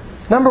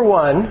 Number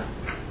one,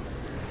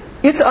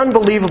 it's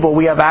unbelievable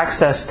we have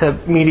access to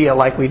media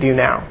like we do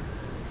now.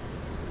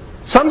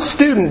 Some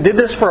student did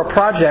this for a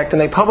project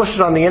and they published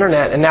it on the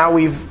internet, and now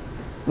we've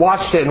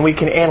watched it and we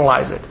can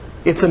analyze it.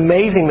 It's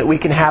amazing that we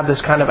can have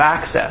this kind of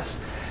access.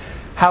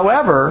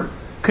 However,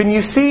 Can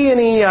you see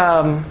any...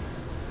 well,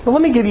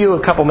 let me give you a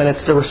couple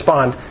minutes to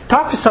respond.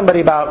 Talk to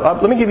somebody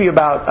about... let me give you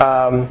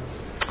about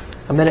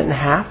a minute and a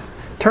half.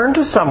 Turn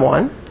to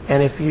someone,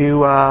 and if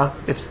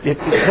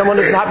someone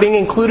is not being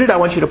included, I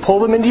want you to pull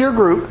them into your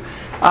group.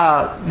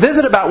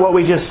 Visit about what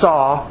we just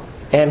saw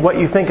and what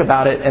you think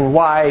about it and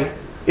why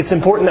it's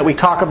important that we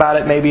talk about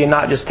it maybe and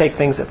not just take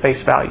things at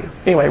face value.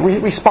 Anyway,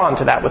 respond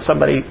to that with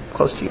somebody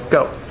close to you.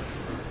 Go.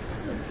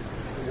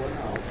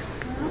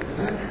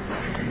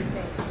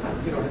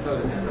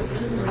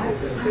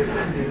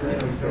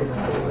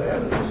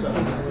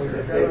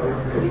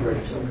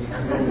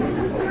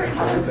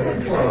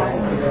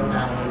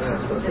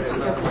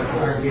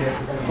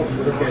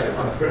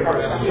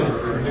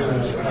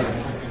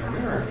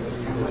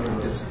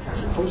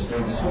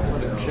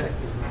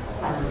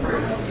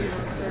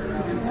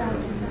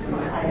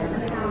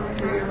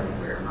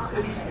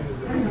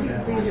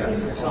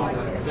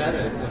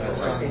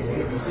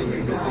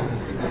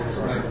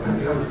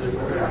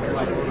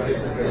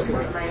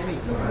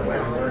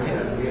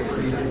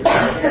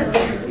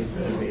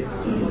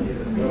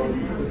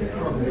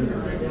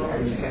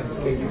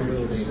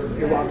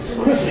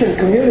 Christian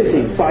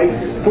community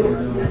fights for...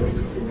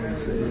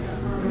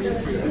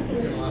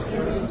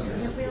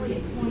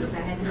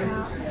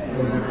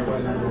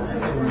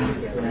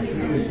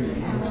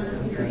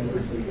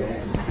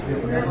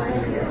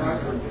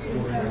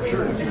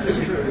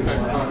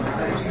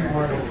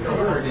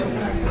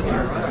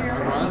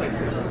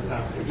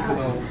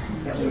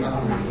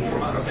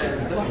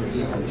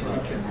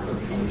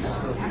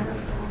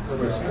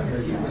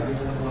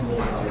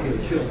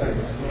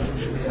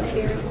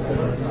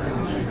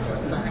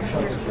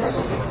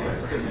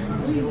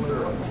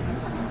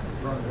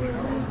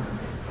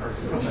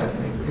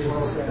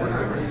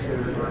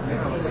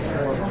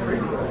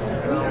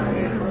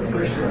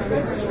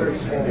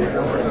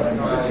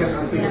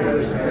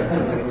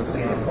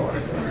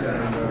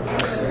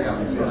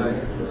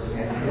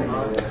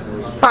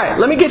 All right,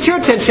 let me get your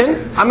attention.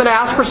 I'm going to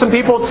ask for some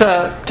people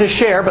to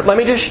share, but let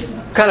me just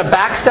kind of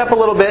backstep a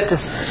little bit to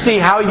see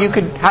how you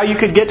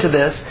could get to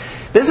this.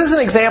 This is an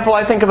example,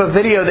 I think, of a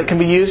video that can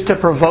be used to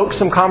provoke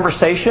some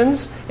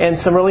conversations and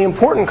some really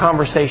important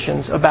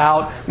conversations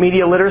about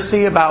media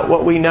literacy, about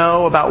what we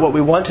know, about what we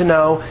want to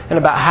know, and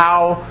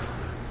about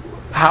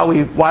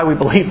why we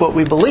believe what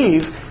we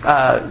believe,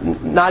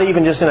 not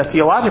even just in a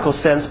theological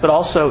sense, but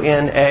also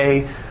in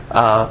a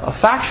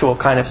factual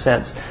kind of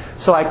sense.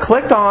 So I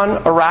clicked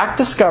on Iraq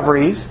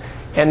Discoveries,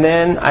 and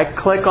then I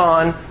click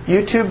on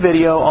YouTube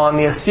video on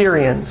the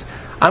Assyrians.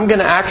 I'm going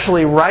to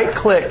actually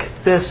right-click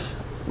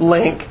this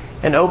link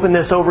and open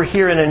this over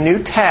here in a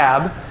new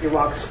tab.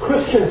 Iraq's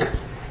Christian.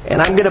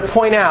 And I'm going to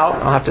point out,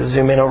 I'll have to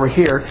zoom in over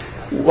here,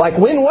 like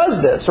when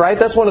was this, right?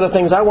 That's one of the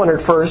things I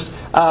wondered first.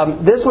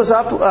 This was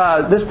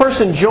up, this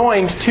person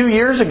joined 2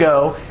 years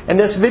ago, and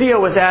this video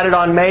was added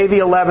on May the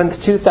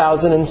 11th,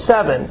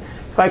 2007.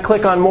 If I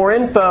click on more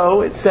info,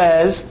 it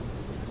says,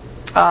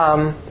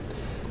 my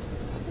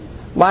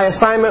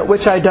assignment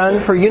which I done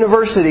for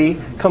university,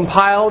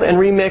 compiled and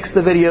remixed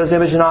the video's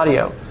image and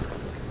audio.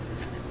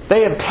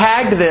 They have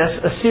tagged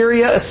this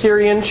Assyria,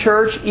 Assyrian,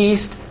 Church,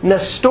 East,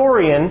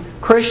 Nestorian,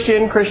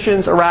 Christian,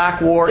 Christians, Iraq,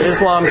 War,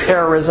 Islam,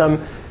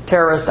 Terrorism,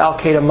 Terrorist,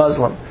 Al-Qaeda,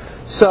 Muslim.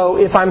 So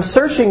if I'm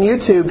searching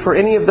YouTube for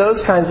any of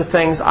those kinds of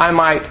things, I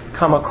might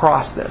come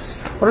across this.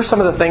 What are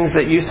some of the things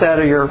that you said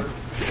or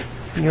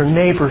your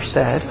neighbor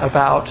said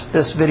about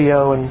this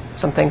video and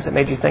some things that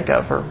made you think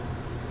of or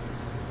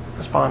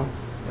respond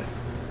with?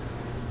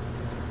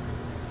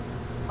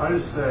 I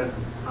just said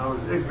I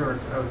was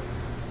ignorant of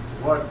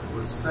what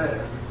was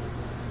said,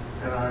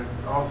 and I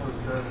also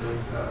said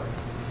that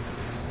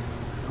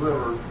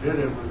whoever did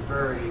it was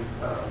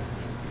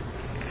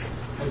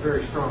had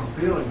very strong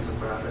feelings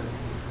about it.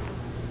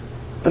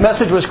 The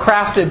message was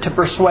crafted to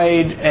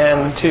persuade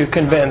and to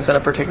convince in a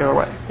particular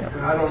way. Yeah.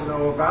 And I don't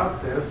know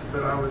about this,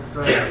 but I would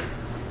say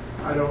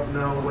I don't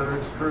know whether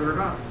it's true or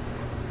not.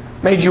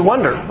 Made you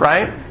wonder,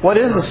 right? What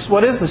is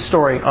the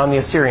story on the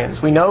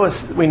Assyrians? We know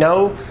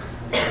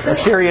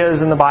Assyria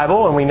is in the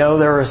Bible, and we know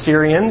there are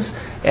Assyrians.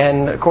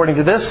 And according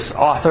to this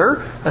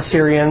author,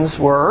 Assyrians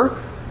were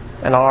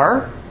and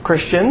are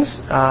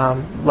Christians,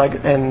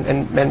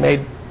 and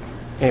made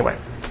anyway.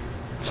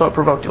 So it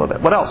provoked you a little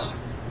bit. What else?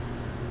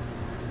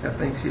 I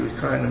think she was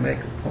trying to make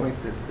a point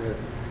that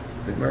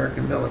the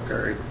American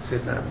military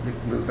should not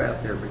move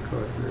out there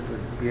because they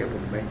would be able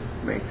to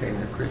maintain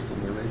their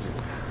Christian religion.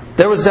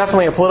 There was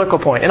definitely a political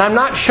point. And I'm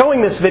not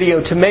showing this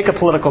video to make a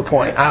political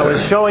point. I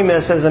was showing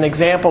this as an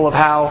example of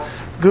how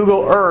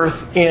Google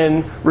Earth,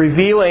 in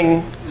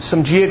revealing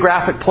some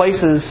geographic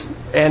places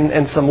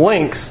and some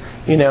links,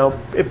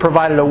 it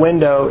provided a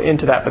window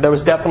into that. But there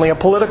was definitely a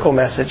political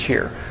message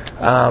here,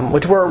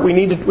 which we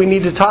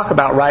need to talk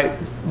about, right?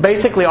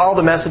 Basically, all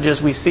the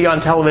messages we see on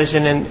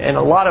television and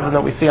a lot of them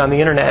that we see on the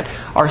internet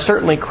are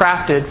certainly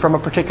crafted from a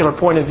particular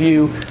point of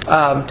view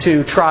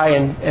to try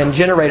and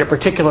generate a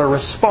particular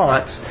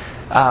response,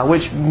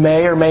 which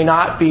may or may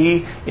not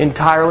be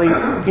entirely,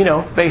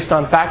 based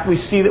on fact. We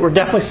see that we're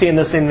definitely seeing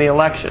this in the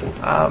election.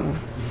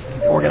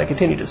 We're going to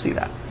continue to see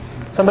that.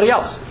 Somebody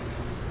else?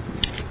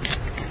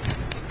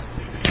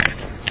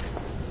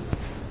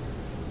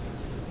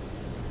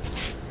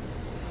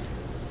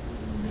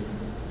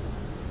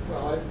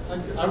 Well,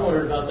 I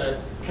wondered about that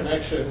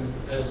connection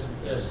as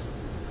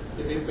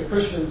if the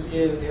Christians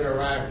in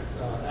Iraq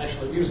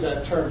actually use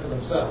that term for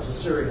themselves,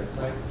 Assyrians.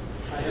 I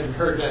hadn't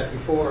heard that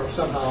before, of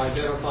somehow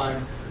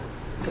identifying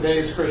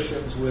today's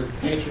Christians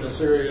with ancient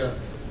Assyria.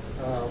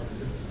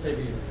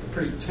 Maybe a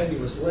pretty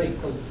tenuous link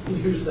to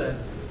use that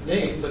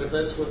name, but if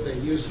that's what they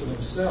use for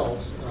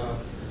themselves,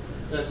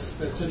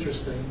 that's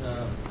interesting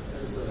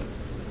as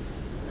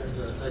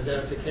an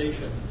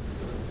identification.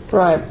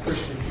 Right.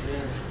 Christian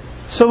community.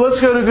 So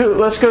let's go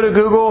to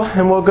Google,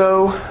 and we'll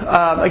go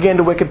again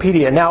to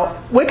Wikipedia. Now,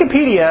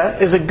 Wikipedia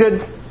is a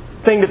good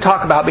thing to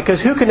talk about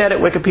because who can edit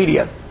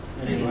Wikipedia?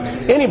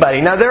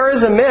 Anybody. Now, there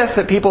is a myth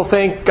that people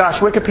think, gosh,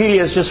 Wikipedia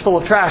is just full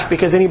of trash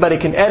because anybody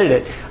can edit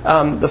it.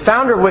 The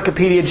founder of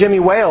Wikipedia, Jimmy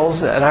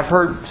Wales, and I've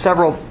heard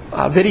several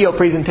video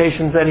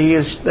presentations that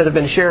have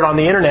been shared on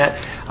the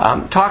internet,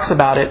 talks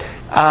about it,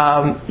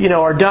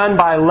 are done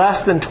by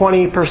less than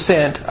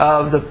 20%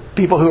 of the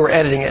people who are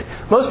editing it.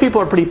 Most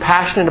people are pretty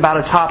passionate about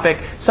a topic.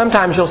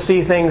 Sometimes you'll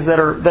see things that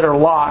are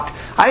locked.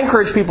 I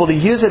encourage people to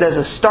use it as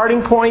a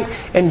starting point,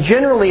 and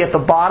generally at the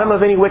bottom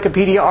of any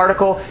Wikipedia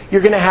article,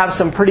 you're going to have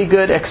some pretty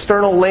good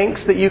external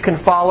links that you can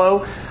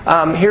follow.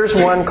 Here's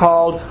one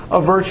called A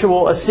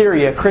Virtual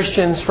Assyria,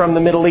 Christians from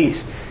the Middle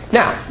East.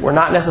 Now, we're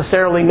not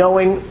necessarily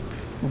knowing,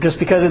 just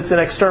because it's an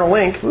external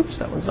link, oops,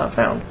 that one's not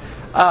found,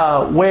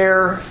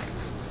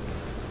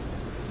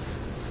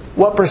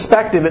 what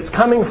perspective it's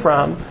coming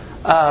from.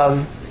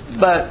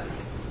 But,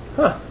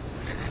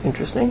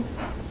 interesting.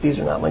 These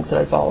are not links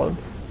that I followed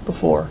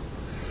before.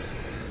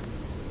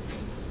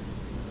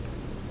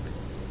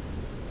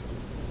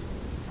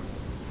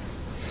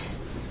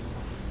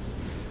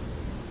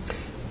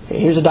 Okay,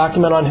 here's a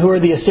document on who are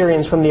the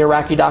Assyrians from the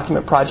Iraqi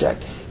Document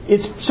Project.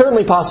 It's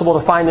certainly possible to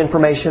find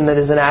information that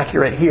is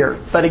inaccurate here.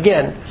 But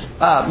again,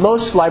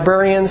 most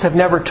librarians have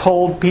never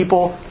told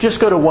people, just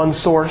go to one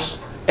source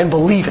and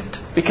believe it,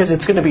 because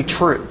it's going to be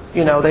true.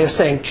 They're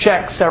saying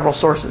check several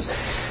sources.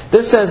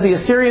 This says the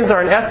Assyrians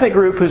are an ethnic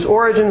group whose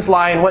origins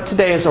lie in what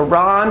today is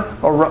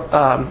Iraq,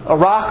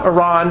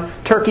 Iran,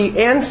 Turkey,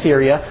 and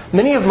Syria.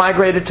 Many have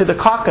migrated to the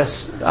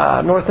Caucasus,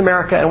 North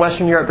America, and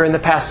Western Europe during the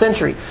past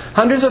century.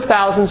 Hundreds of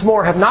thousands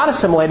more have not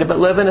assimilated but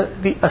live in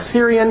the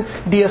Assyrian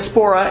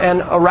diaspora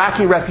and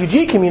Iraqi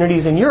refugee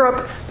communities in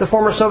Europe, the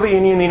former Soviet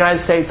Union, the United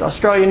States,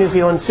 Australia, New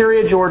Zealand,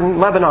 Syria, Jordan,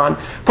 Lebanon.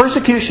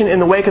 Persecution in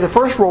the wake of the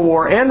First World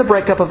War and the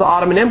breakup of the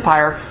Ottoman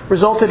Empire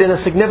resulted in a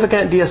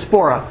significant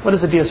diaspora. What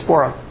is a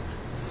diaspora?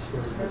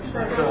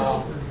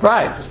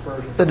 Right,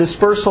 the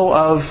dispersal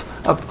of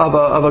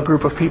a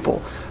group of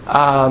people.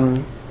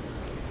 Other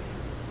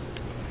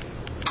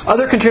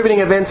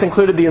contributing events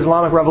included the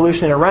Islamic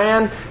Revolution in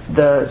Iran,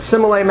 the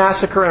Sinai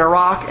massacre in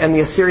Iraq, and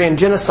the Assyrian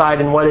genocide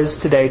in what is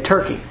today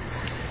Turkey.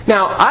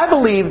 Now, I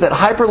believe that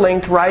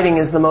hyperlinked writing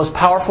is the most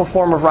powerful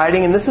form of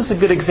writing, and this is a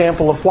good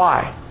example of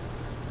why.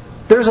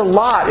 There's a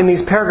lot in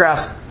these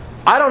paragraphs.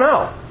 I don't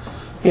know.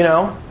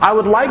 I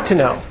would like to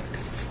know.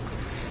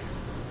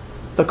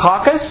 The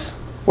Caucasus?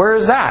 Where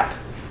is that?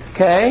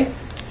 Okay,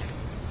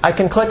 I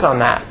can click on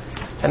that,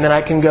 and then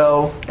I can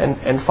go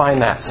and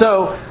find that.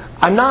 So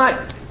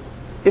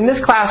in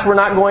this class, we're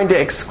not going to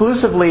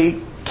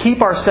exclusively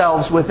keep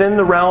ourselves within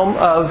the realm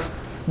of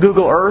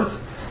Google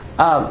Earth.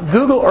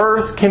 Google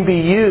Earth can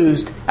be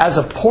used as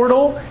a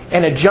portal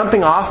and a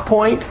jumping off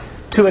point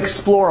to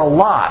explore a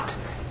lot.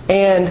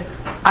 And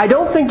I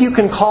don't think you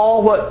can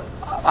call what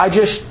I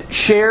just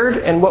shared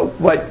and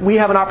what we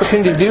have an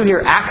opportunity to do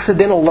here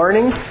accidental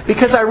learning,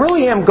 because I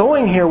really am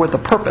going here with a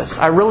purpose.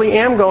 I really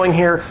am going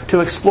here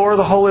to explore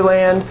the Holy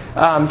Land,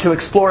 to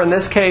explore, in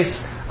this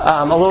case,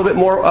 a little bit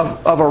more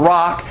of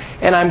Iraq,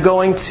 and I'm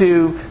going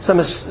to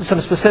some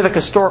specific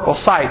historical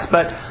sites.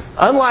 But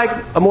unlike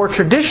a more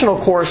traditional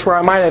course where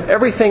I might have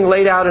everything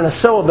laid out in a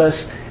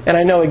syllabus and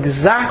I know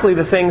exactly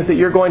the things that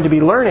you're going to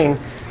be learning,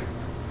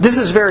 this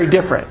is very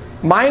different.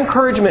 My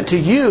encouragement to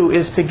you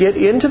is to get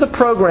into the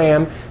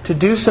program, to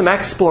do some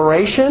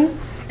exploration,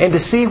 and to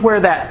see where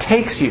that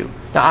takes you.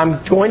 Now,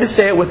 I'm going to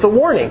say it with a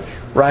warning,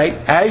 right?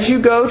 As you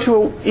go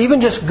to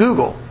even just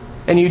Google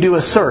and you do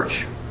a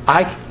search,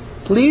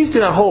 please do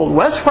not hold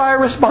Wes Fryer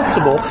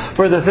responsible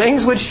for the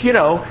things which,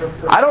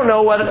 I don't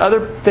know what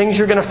other things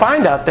you're going to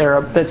find out there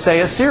that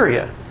say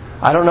Assyria.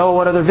 I don't know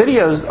what other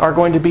videos are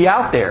going to be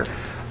out there.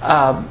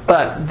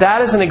 But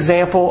that is an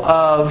example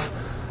of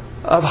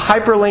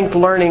hyperlinked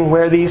learning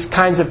where these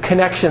kinds of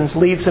connections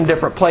lead some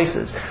different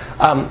places.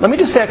 Let me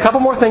just say a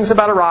couple more things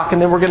about Iraq,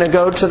 and then we're going to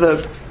go to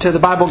the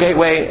Bible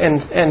Gateway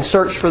and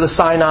search for the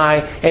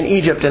Sinai and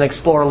Egypt and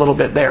explore a little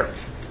bit there.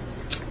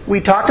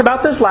 We talked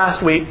about this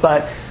last week,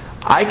 but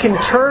I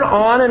can turn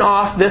on and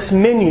off this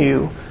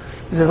menu.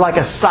 This is like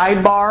a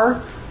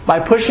sidebar by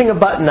pushing a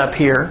button up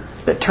here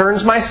that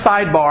turns my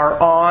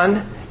sidebar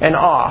on and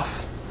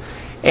off.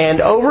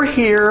 And over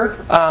here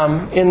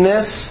in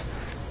this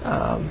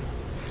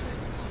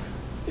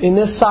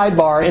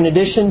sidebar, in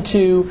addition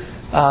to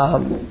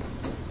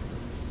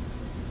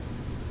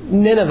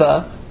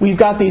Nineveh, we've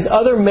got these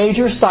other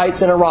major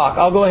sites in Iraq.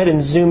 I'll go ahead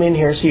and zoom in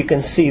here so you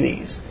can see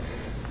these.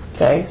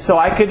 Okay, so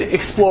I could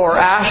explore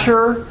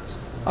Ashur,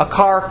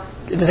 Akar.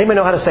 Does anybody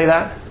know how to say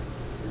that?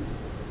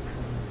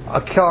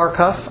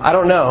 Akarkuf? I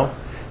don't know.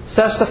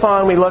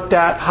 Sestion we looked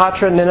at,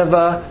 Hatra,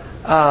 Nineveh,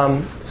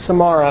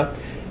 Samara.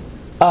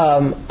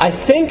 I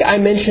think I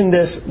mentioned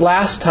this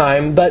last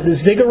time, but the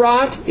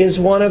Ziggurat is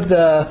one of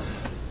the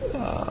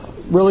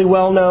really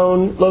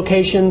well-known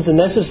locations, and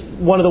this is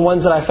one of the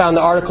ones that I found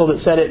the article that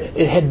said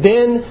it had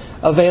been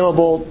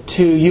available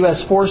to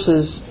U.S.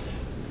 forces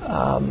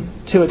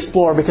to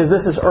explore, because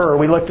this is Ur.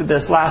 We looked at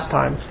this last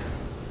time.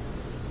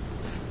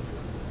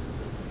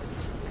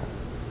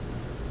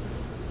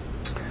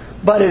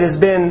 But it has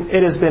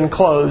been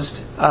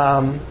closed.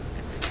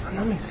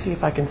 Let me see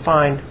if I can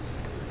find.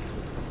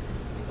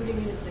 What do you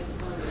mean it's been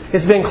closed?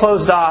 It's been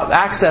closed off.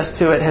 Access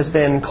to it has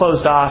been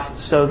closed off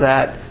so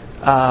that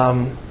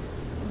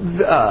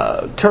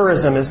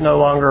tourism is no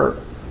longer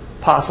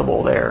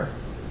possible there.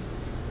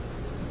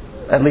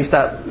 At least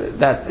that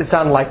it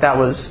sounded like that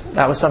was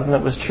something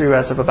that was true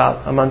as of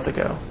about a month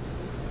ago.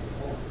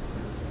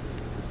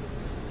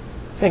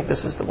 I think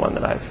this is the one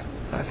that I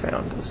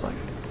found. It was like,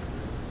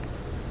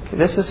 okay,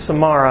 this is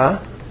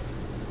Samara.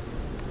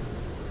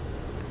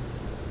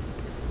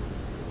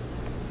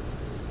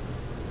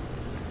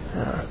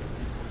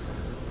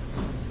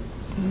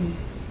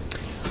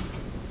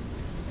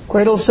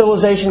 Cradle of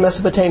civilization,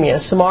 Mesopotamia.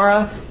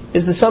 Samara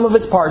is the sum of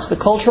its parts. The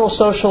cultural,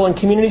 social, and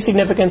community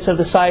significance of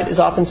the site is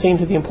often seen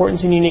through the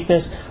importance and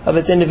uniqueness of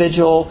its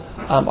individual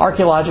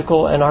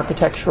archaeological and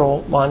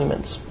architectural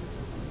monuments.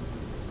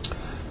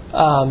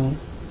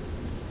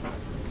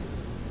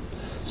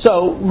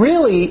 So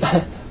really,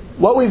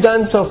 what we've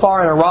done so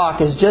far in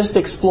Iraq is just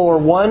explore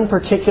one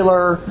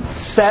particular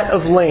set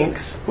of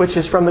links, which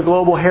is from the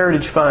Global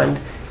Heritage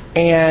Fund.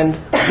 And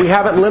we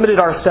haven't limited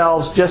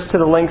ourselves just to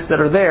the links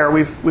that are there.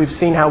 We've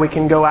seen how we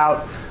can go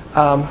out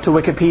to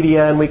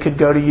Wikipedia, and we could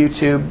go to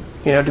YouTube,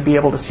 to be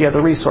able to see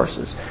other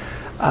resources.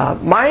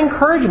 My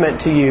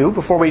encouragement to you,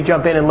 before we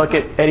jump in and look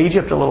at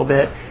Egypt a little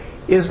bit,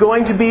 is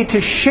going to be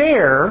to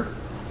share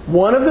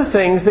one of the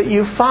things that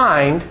you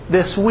find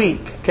this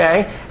week.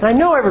 Okay? And I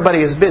know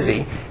everybody is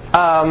busy,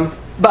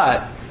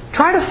 but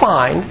try to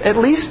find at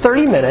least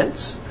 30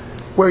 minutes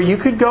where you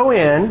could go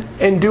in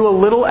and do a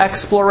little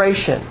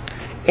exploration.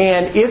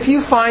 And if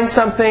you find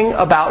something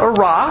about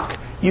Iraq,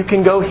 you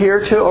can go here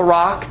to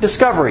Iraq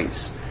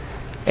Discoveries.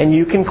 And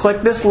you can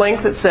click this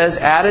link that says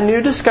Add a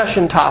New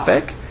Discussion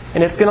Topic.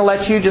 And it's going to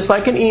let you, just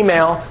like an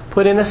email,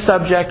 put in a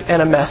subject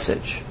and a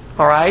message.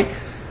 All right?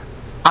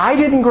 I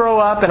didn't grow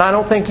up, and I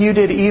don't think you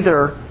did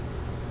either,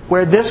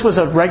 where this was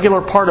a regular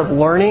part of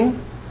learning,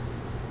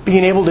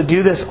 being able to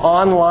do this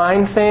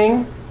online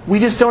thing. We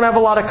just don't have a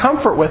lot of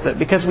comfort with it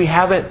because we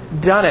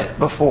haven't done it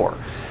before.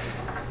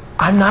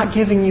 I'm not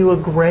giving you a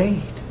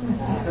grade.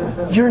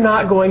 You're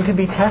not going to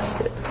be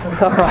tested.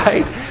 All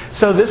right?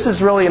 So this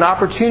is really an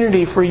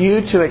opportunity for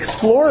you to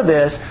explore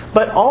this,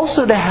 but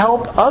also to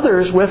help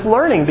others with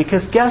learning.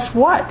 Because guess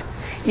what?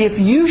 If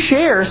you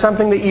share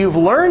something that you've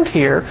learned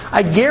here,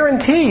 I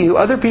guarantee you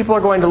other people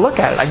are going to look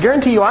at it. I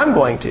guarantee you I'm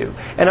going to.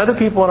 And other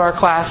people in our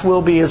class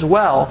will be as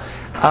well.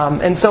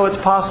 And so it's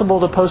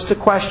possible to post a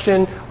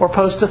question or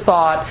post a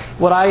thought.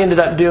 What I ended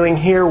up doing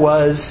here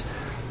was...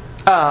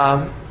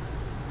 I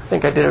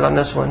think I did it on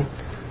this one.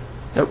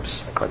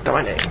 Oops, clicked on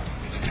my name.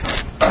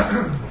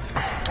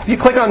 If you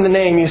click on the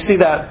name, you see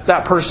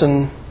that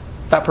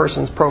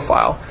person's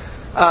profile.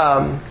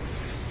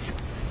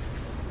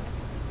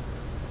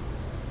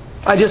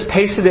 I just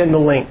pasted in the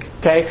link.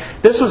 Okay,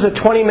 this was a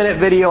 20-minute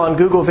video on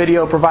Google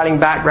Video providing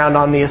background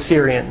on the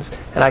Assyrians,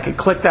 and I could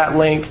click that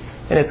link,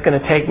 and it's going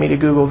to take me to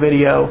Google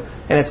Video,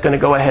 and it's going to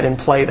go ahead and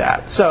play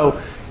that. So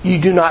you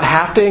do not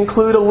have to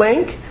include a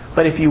link,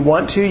 but if you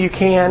want to, you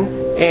can,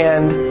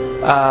 and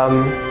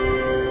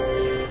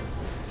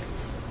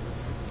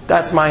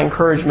that's my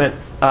encouragement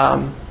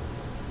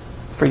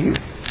for you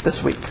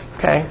this week.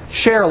 Okay,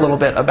 share a little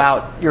bit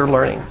about your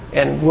learning,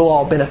 and we'll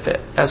all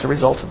benefit as a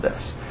result of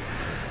this.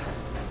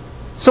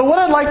 So what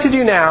I'd like to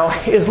do now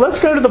is let's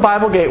go to the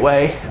Bible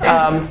Gateway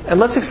and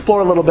let's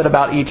explore a little bit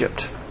about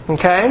Egypt.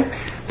 Okay,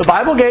 the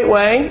Bible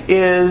Gateway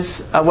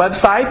is a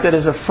website that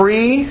is a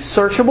free,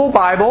 searchable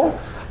Bible.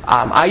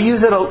 I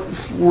use it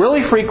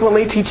really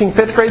frequently teaching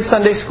 5th grade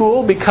Sunday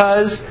school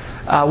because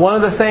one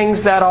of the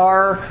things that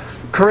our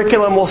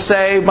curriculum will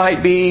say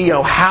might be,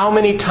 how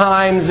many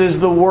times is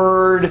the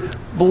word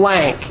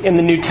blank in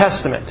the New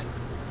Testament?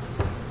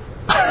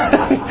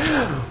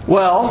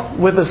 Well,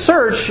 with a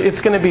search,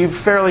 it's going to be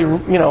fairly,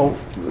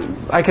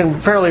 I can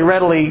fairly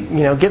readily,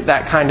 get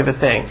that kind of a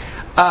thing.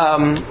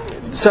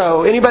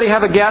 So anybody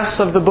have a guess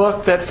of the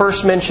book that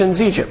first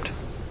mentions Egypt?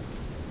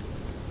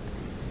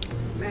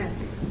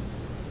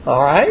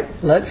 All right,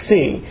 let's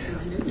see.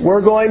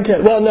 We're going to,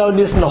 no,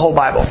 just in the whole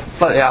Bible.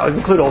 But yeah, I'll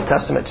include Old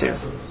Testament too.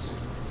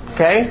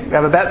 Okay, you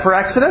have a bet for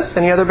Exodus?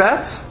 Any other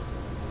bets?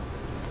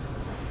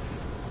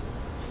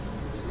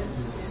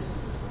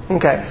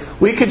 Okay.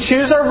 We could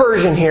choose our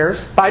version here.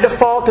 By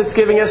default, it's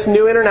giving us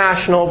New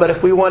International, but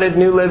if we wanted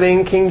New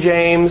Living, King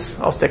James,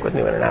 I'll stick with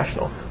New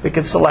International. We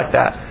could select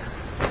that.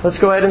 Let's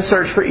go ahead and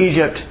search for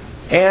Egypt.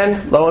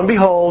 And lo and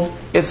behold,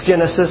 it's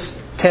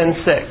Genesis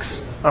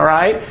 10:6. All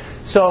right?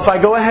 So if I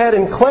go ahead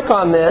and click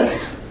on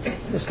this,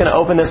 I'm just going to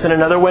open this in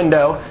another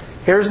window.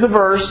 Here's the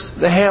verse,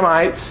 the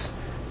Hamites.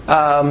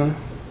 That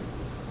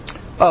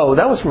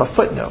was from a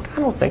footnote. I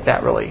don't think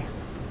that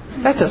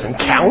doesn't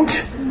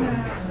count.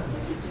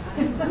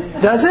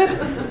 Does it?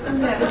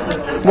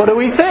 What do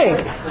we think?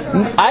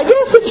 I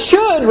guess it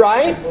should,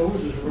 right?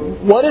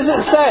 What does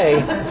it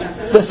say?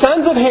 The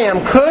sons of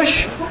Ham,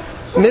 Cush,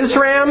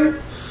 Mizraim,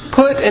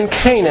 Put, and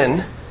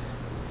Canaan.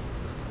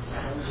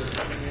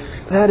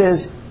 That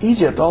is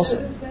Egypt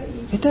also.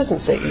 It doesn't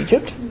say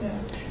Egypt.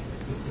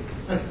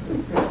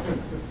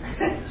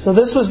 So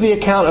this was the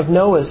account of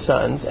Noah's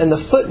sons, and the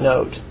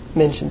footnote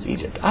mentions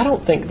Egypt. I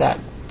don't think that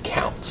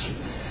counts.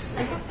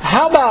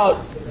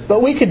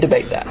 But we could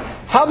debate that.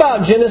 How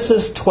about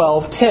Genesis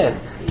 12:10?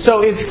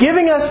 So it's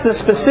giving us the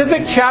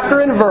specific chapter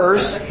and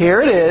verse.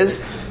 Here it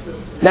is.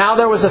 Now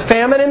there was a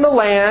famine in the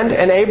land,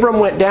 and Abram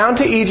went down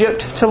to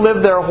Egypt to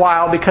live there a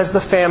while because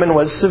the famine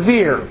was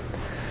severe.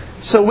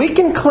 So we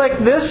can click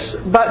this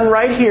button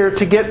right here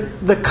to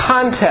get the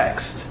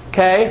context,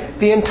 okay?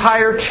 The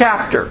entire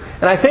chapter.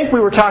 And I think we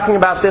were talking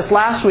about this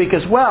last week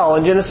as well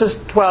in Genesis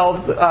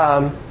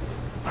 12.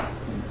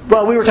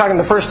 We were talking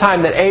the first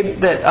time that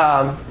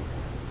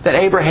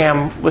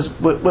Abraham was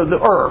with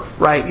Ur,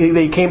 right?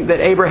 That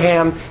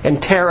Abraham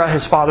and Terah,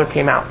 his father,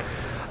 came out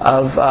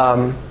of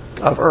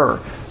Ur.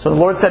 So the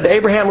Lord said to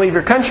Abraham, "Leave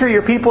your country,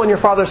 your people, and your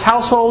father's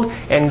household,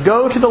 and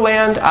go to the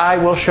land I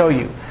will show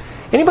you."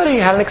 Anybody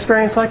had an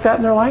experience like that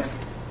in their life?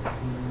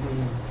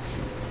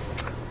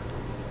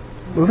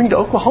 Moving to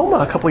Oklahoma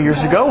a couple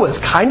years ago was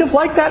kind of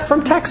like that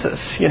from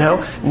Texas.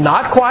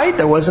 Not quite.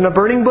 There wasn't a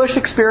burning bush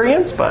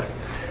experience, but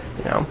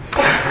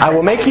I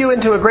will make you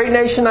into a great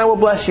nation. I will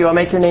bless you. I'll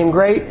make your name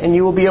great, and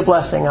you will be a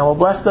blessing. I will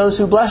bless those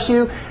who bless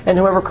you, and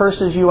whoever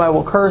curses you, I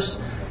will curse,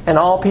 and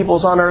all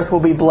peoples on earth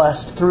will be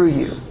blessed through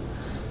you.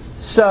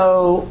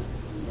 So,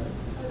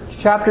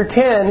 chapter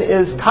 10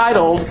 is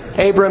titled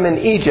Abram in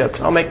Egypt.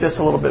 I'll make this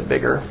a little bit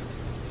bigger.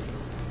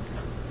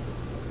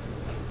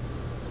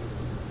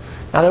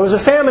 Now there was a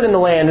famine in the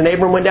land, and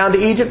Abram went down to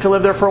Egypt to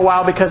live there for a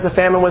while because the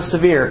famine was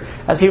severe.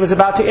 As he was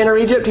about to enter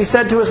Egypt, he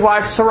said to his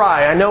wife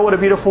Sarai, "I know what a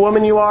beautiful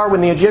woman you are.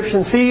 When the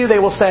Egyptians see you, they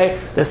will say,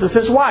 'This is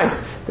his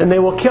wife.' Then they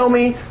will kill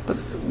me,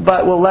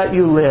 but will let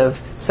you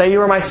live. Say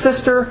you are my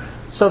sister,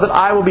 so that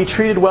I will be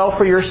treated well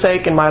for your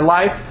sake, and my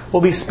life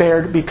will be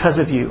spared because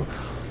of you."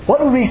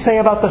 What would we say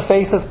about the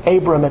faith of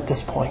Abram at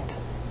this point?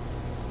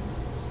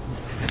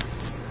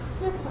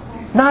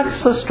 Not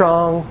so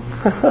strong.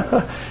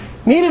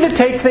 Needed to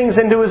take things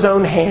into his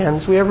own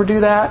hands. We ever do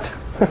that?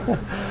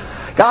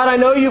 God, I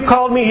know you've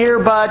called me here,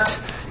 but,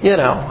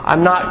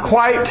 I'm not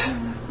quite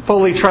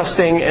fully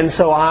trusting, and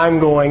so I'm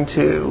going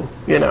to,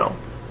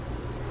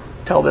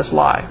 tell this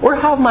lie. Or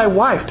have my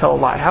wife tell a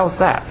lie. How's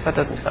that? That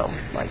doesn't sound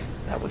like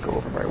that would go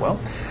over very well.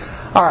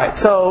 All right,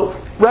 so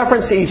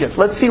reference to Egypt.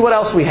 Let's see what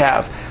else we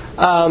have.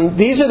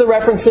 These are the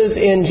references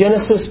in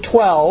Genesis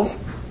 12.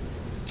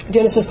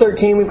 Genesis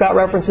 13, we've got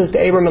references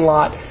to Abram and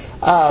Lot.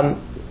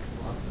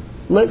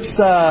 Let's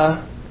do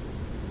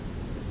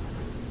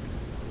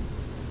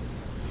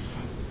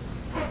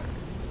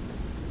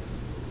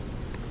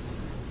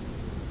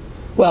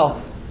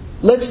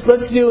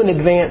an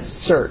advanced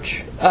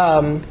search.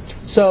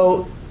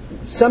 So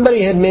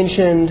somebody had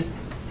mentioned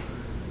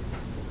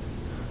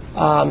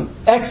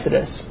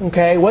Exodus.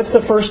 Okay, what's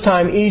the first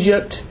time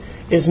Egypt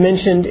is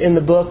mentioned in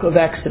the book of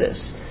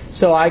Exodus?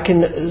 So I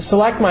can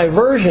select my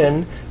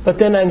version, but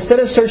then instead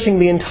of searching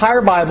the entire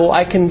Bible,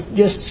 I can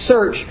just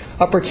search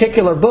a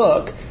particular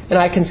book, and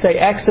I can say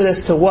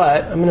Exodus to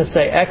what? I'm going to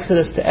say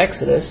Exodus to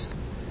Exodus,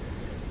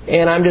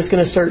 and I'm just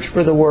going to search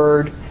for the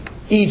word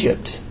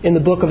Egypt in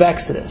the book of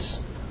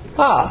Exodus.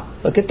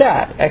 Look at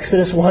that.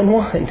 Exodus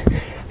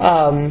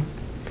 1:1.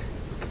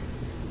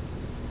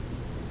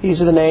 These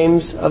are the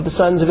names of the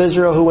sons of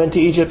Israel who went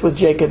to Egypt with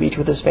Jacob, each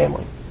with his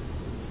family.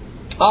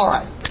 All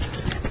right.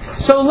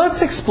 So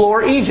let's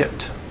explore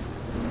Egypt.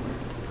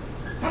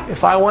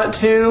 If I want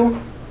to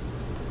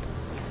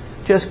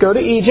just go to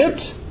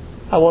Egypt,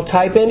 I will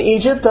type in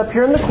Egypt up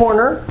here in the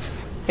corner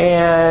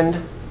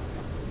and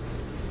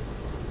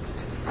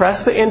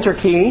press the Enter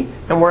key.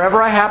 And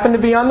wherever I happen to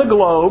be on the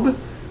globe,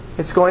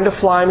 it's going to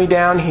fly me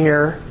down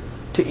here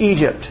to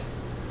Egypt.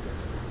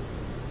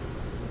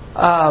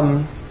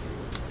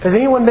 Has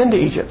anyone been to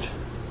Egypt?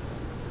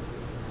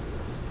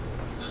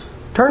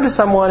 Turn to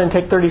someone and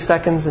take 30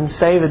 seconds and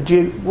say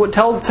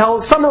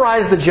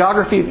summarize the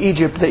geography of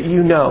Egypt that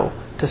you know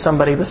to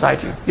somebody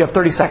beside you. You have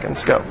 30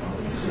 seconds. Go.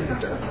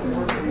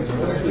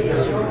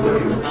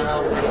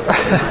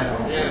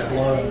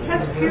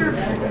 Has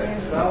pyramids.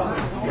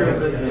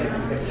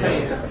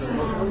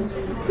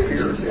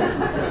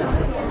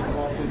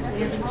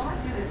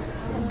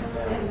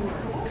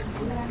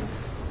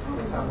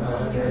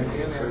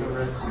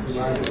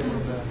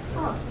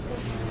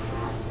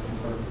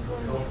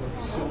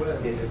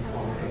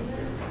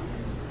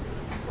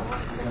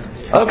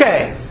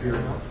 Okay.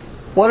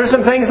 What are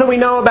some things that we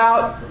know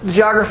about the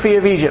geography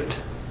of Egypt?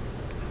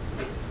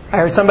 I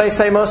heard somebody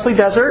say mostly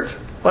desert.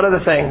 What other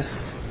things?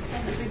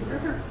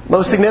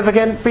 Most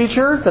significant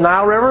feature, the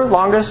Nile River,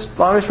 longest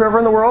river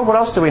in the world. What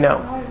else do we know?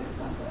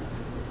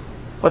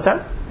 What's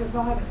that?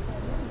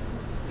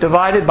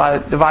 Divided by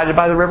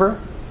the river?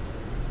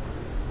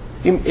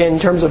 In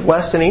terms of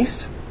west and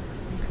east?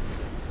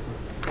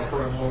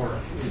 Upper and lower.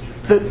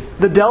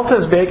 The delta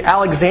is big.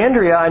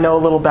 Alexandria I know a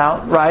little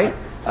about, right?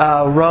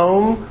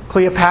 Rome,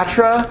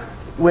 Cleopatra,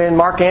 when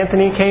Mark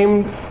Antony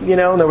came,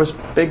 and there was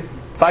big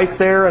fights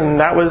there, and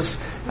that was,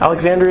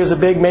 Alexandria is a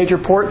big major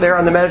port there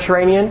on the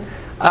Mediterranean.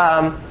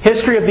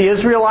 History of the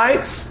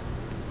Israelites.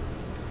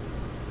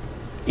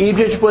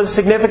 Egypt was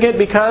significant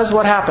because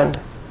what happened?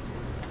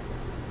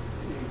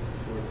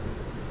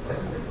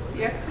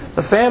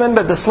 The famine,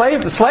 but the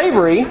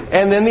slavery,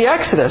 and then the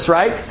Exodus,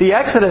 right? The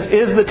Exodus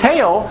is the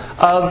tale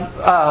of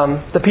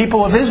the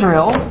people of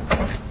Israel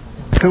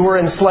who were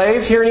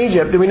enslaved here in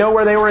Egypt. Do we know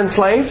where they were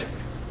enslaved?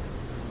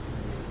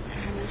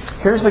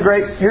 Here's the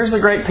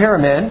Great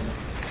Pyramid.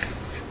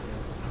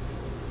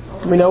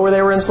 Do we know where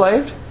they were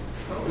enslaved?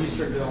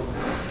 Eastern Delta.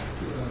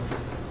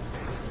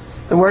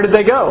 And where did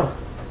they go?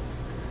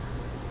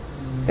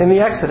 In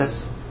the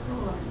Exodus.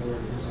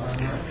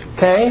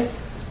 Okay?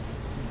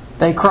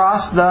 They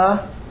crossed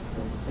the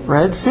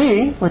Red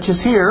Sea, which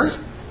is here,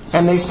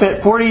 and they spent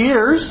 40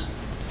 years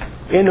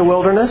in the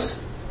wilderness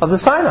of the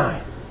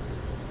Sinai.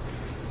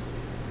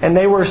 And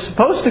they were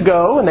supposed to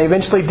go, and they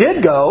eventually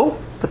did go,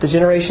 but the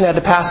generation had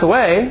to pass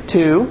away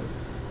to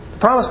the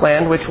Promised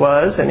Land, which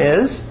was and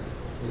is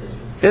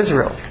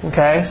Israel.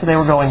 Okay? So they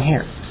were going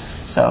here.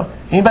 So,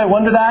 anybody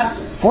wonder that?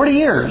 40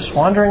 years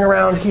wandering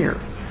around here.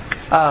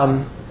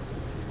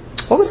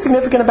 What was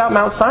significant about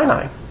Mount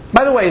Sinai?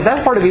 By the way, is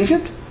that part of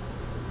Egypt?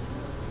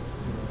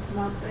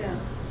 Not then.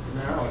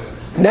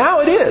 Now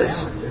it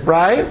is,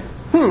 right?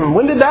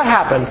 When did that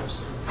happen?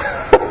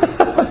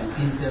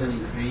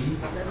 1973.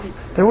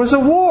 There was a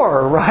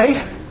war, right?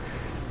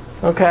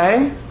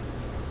 Okay.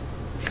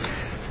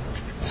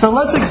 So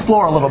let's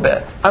explore a little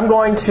bit. I'm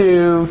going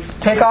to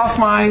take off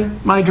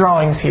my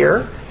drawings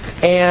here,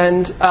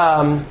 and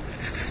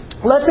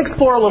let's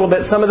explore a little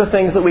bit some of the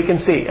things that we can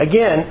see.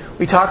 Again,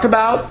 we talked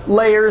about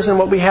layers and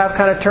what we have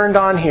kind of turned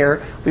on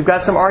here. We've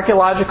got some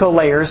archaeological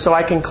layers, so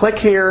I can click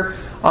here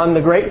on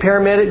the Great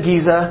Pyramid at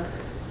Giza,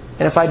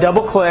 and if I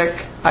double click,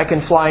 I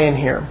can fly in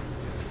here.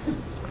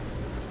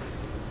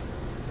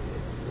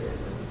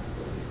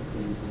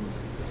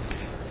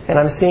 And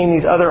I'm seeing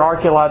these other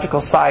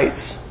archaeological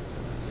sites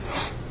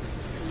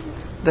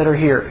that are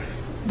here.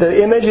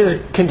 The image is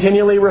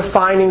continually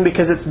refining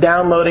because it's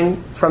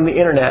downloading from the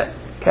internet.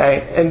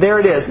 Okay, and there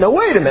it is. Now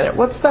wait a minute,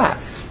 what's that?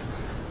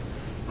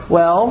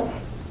 Well,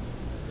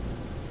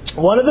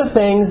 one of the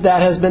things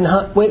that has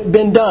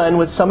been done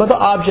with some of the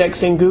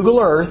objects in Google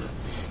Earth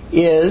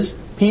is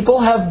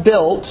people have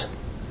built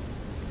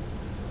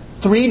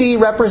 3D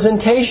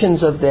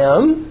representations of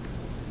them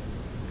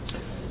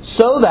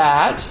so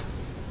that,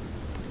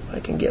 I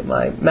can get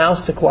my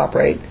mouse to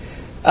cooperate,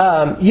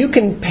 you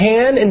can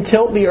pan and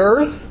tilt the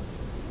Earth.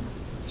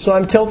 So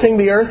I'm tilting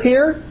the Earth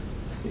here.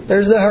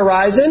 There's the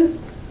horizon.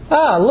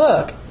 Ah,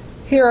 look,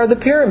 here are the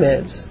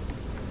pyramids.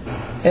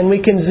 And we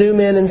can zoom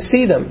in and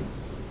see them.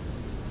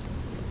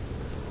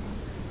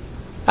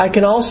 I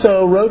can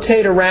also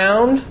rotate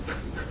around,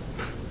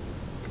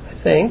 I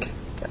think.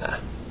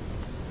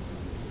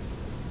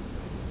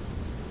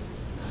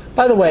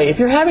 By the way, if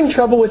you're having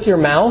trouble with your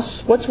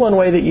mouse, what's one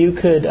way that you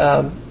could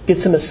get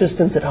some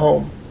assistance at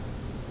home?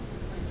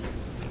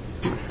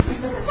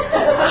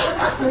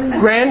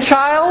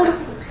 Grandchild?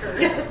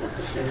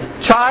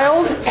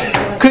 Child?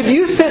 Could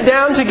you sit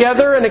down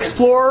together and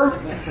explore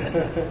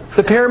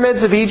the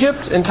pyramids of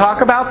Egypt and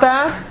talk about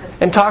that?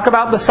 And talk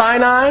about the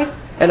Sinai?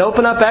 And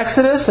open up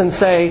Exodus and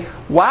say,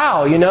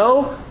 wow,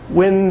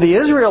 when the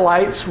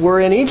Israelites were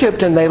in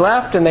Egypt and they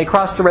left and they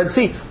crossed the Red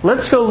Sea,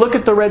 let's go look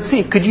at the Red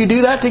Sea. Could you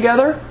do that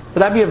together?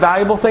 Would that be a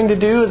valuable thing to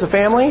do as a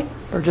family?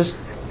 Or just,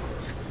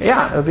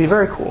 yeah, it would be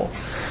very cool.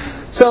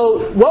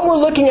 So what we're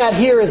looking at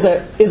here is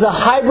a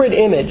hybrid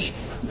image.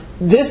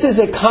 This is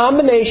a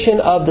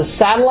combination of the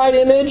satellite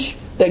image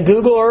that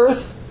Google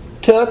Earth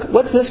took.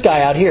 What's this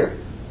guy out here?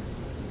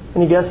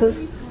 Any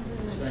guesses?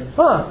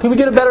 Can we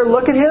get a better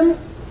look at him?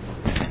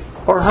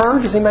 Or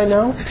her? Does anybody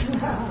know?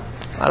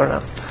 I don't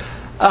know.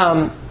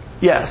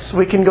 Yes,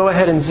 we can go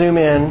ahead and zoom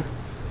in.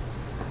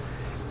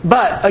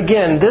 But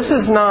again, this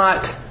is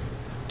not...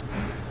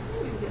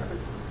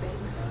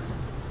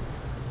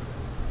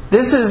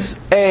 This is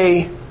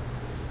a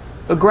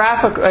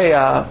graphic,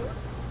 a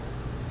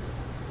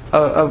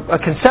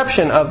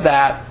conception of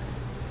that,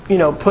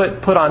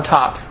 put on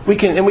top. We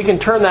can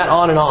turn that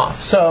on and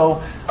off.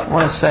 So I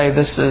want to say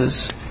this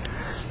is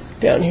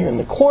down here in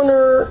the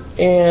corner,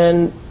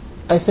 and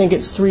I think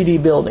it's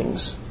 3D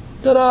buildings.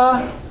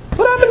 Ta-da!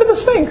 What happened to the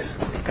Sphinx?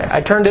 Okay,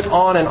 I turned it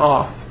on and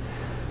off.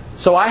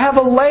 So I have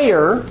a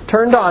layer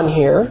turned on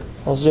here.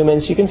 I'll zoom in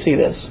so you can see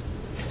this.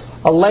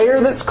 a layer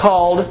that's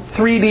called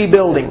 3D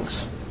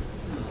buildings.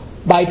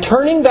 By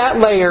turning that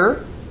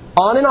layer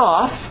on and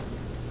off,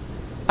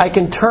 I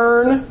can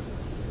turn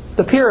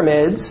the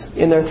pyramids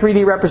in their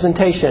 3D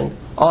representation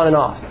on and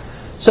off.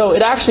 So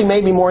it actually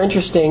may be more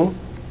interesting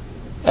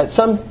at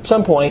some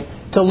point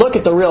to look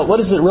at the real, what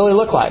does it really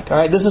look like? All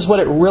right, this is what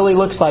it really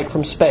looks like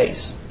from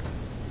space.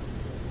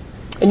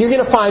 And you're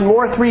going to find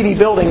more 3D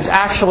buildings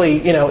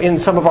actually, in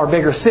some of our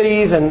bigger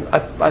cities, and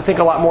I think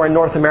a lot more in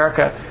North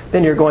America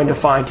than you're going to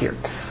find here.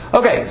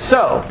 Okay,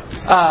 so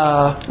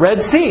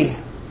Red Sea.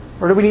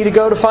 Where do we need to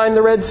go to find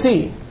the Red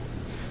Sea?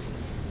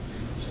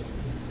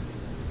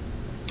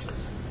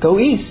 Go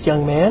east,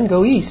 young man.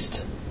 Go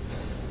east.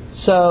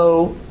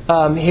 So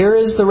here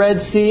is the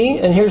Red Sea,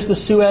 and here's the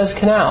Suez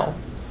Canal.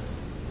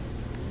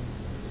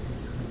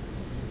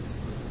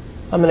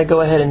 I'm going to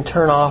go ahead and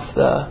turn off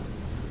the...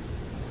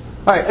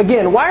 All right,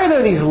 again, why are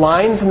there these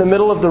lines in the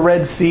middle of the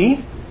Red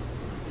Sea?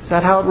 Is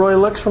that how it really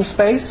looks from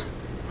space?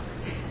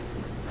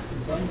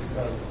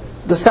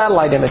 The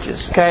satellite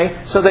images, okay?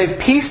 So they've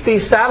pieced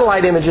these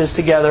satellite images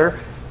together,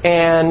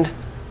 and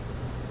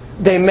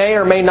they may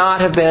or may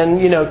not have been,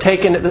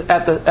 taken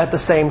at the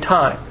same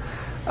time.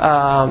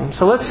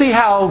 So let's see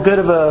how good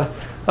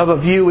of a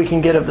view we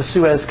can get of the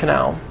Suez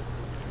Canal.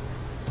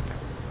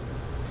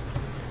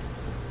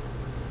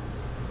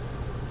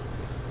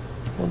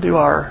 We'll do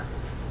our...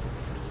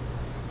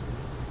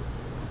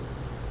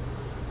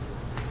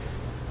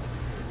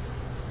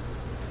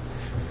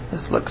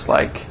 This looks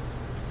like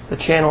the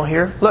channel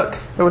here. Look,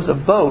 there was a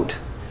boat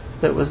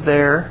that was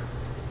there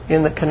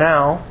in the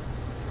canal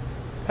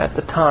at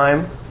the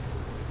time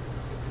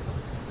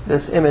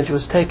this image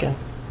was taken.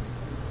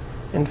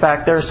 In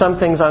fact, there are some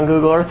things on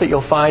Google Earth that you'll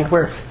find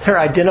where they're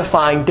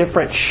identifying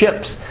different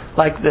ships,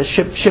 like the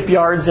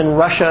shipyards in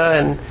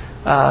Russia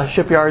and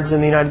shipyards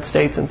in the United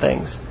States and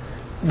things.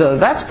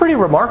 That's pretty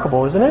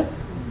remarkable, isn't it?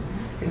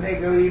 Can they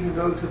even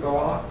go to the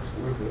locks,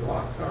 where the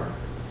locks are?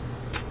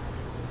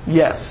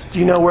 Yes. Do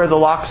you know where the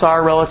locks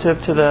are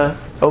relative to the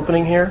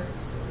opening here?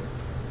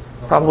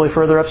 Probably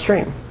further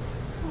upstream.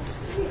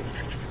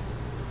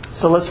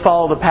 So let's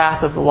follow the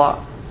path of the lock.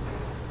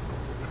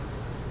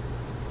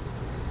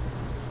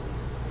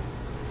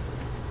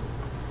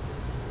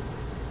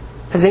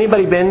 Has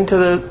anybody been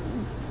to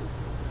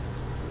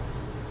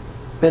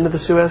the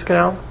Suez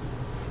Canal?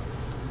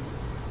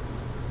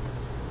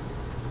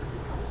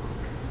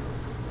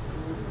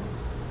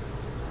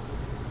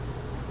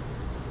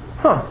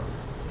 Huh.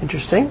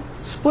 Interesting.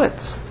 It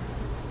splits.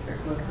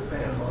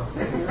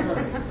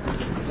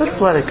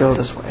 Let's let it go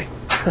this way.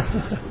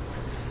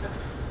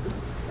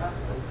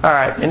 All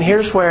right, and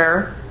here's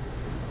where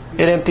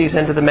it empties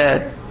into the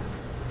Med.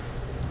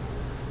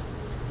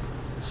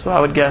 So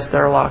I would guess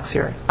there are locks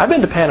here. I've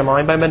been to Panama.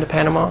 Anybody been to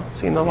Panama?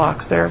 Seen the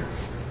locks there?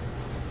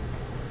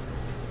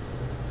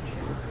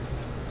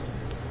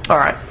 All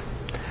right.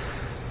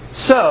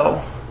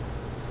 So,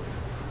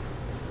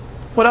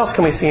 what else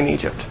can we see in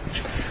Egypt?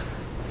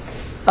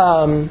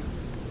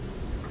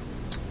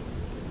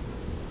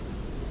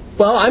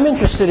 Well, I'm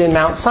interested in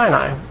Mount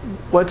Sinai.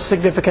 What's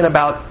significant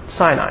about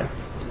Sinai?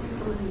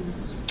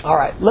 All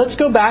right, let's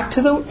go back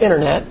to the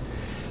internet.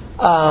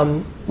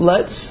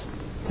 Let's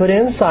put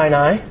in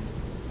Sinai.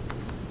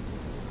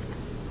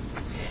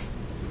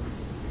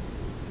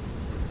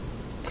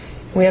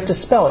 We have to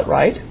spell it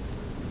right.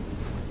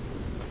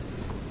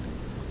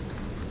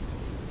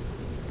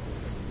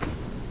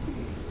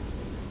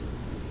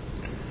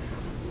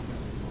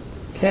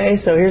 Okay,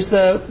 so here's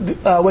the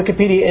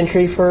Wikipedia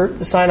entry for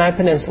the Sinai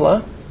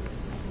Peninsula.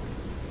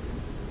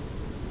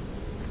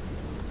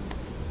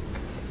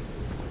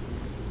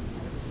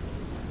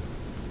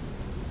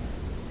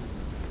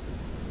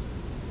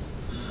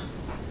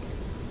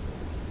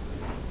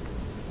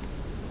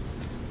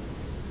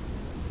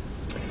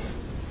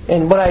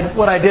 And what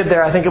I did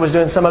there, I think it was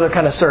doing some other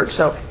kind of search.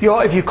 So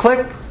if you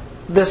click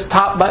this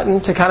top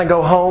button to kind of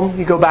go home,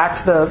 you go back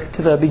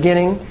to the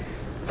beginning,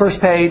 first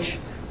page,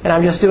 and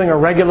I'm just doing a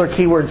regular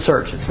keyword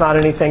search. It's not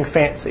anything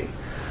fancy.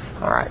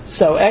 All right.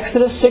 So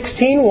Exodus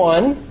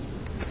 16:1.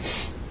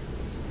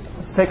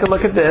 Let's take a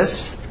look at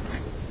this.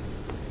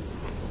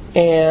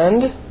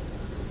 And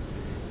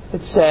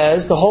it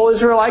says, the whole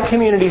Israelite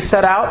community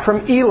set out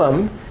from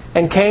Elim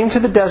and came to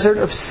the desert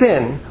of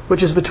Sin,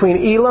 which is between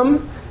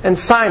Elim and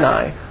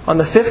Sinai, on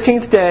the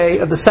 15th day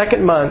of the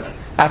second month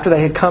after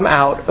they had come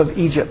out of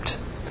Egypt.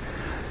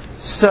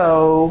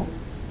 So,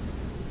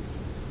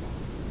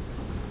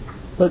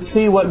 let's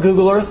see what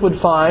Google Earth would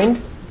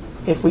find.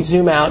 If we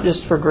zoom out,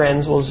 just for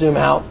grins, we'll zoom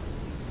out.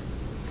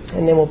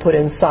 And then we'll put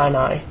in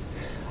Sinai.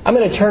 I'm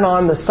going to turn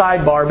on the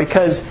sidebar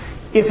because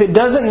if it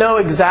doesn't know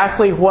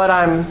exactly what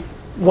I'm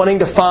wanting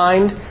to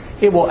find,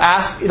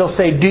 it'll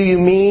say, do you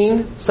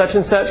mean such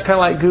and such, kind of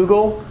like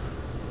Google.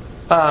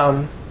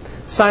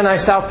 Sinai,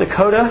 South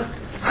Dakota?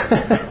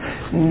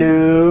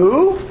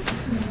 No.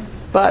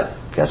 But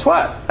guess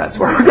what? That's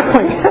where we're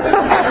going.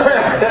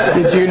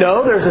 Did you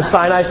know there's a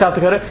Sinai, South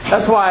Dakota?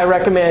 That's why I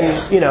recommend,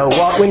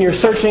 when you're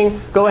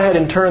searching, go ahead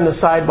and turn the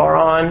sidebar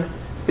on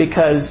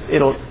because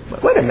it'll...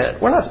 Wait a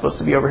minute. We're not supposed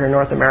to be over here in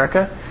North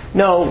America.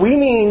 No, we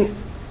mean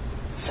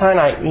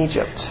Sinai,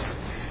 Egypt.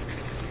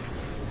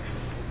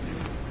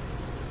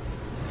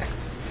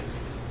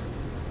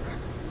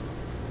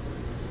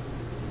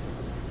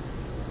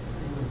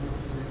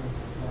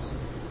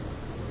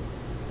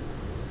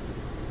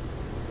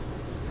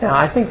 Now,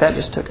 I think that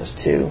just took us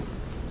to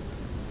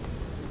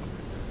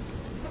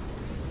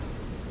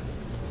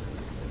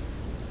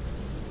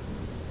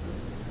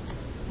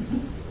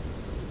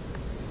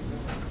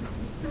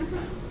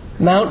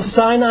Mount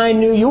Sinai,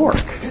 New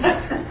York. I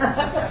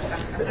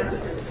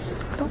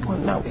don't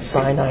want Mount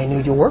Sinai,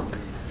 New York.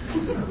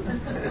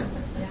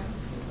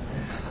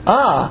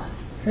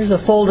 Here's a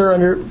folder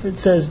under, it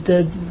says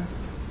dead.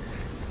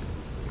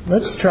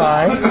 Let's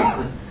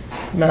try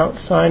Mount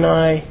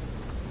Sinai,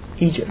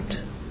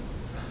 Egypt.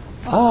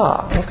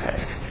 Okay.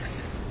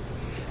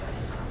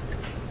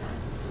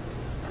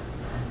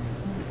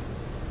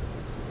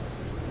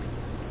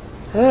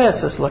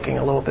 This is looking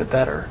a little bit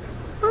better.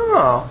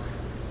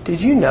 Did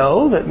you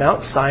know that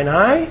Mount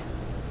Sinai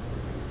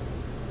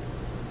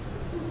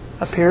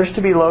appears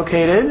to be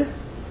located?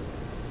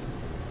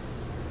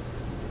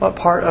 What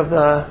part of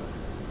the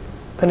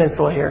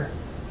peninsula here?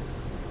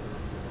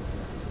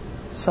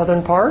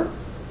 Southern part?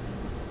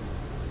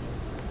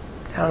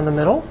 Down in the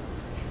middle?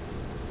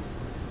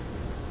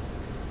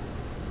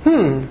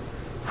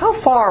 How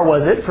far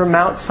was it from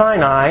Mount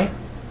Sinai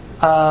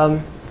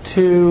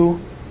to,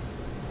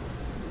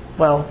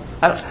 well,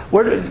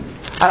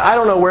 I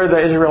don't know where the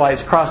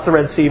Israelites crossed the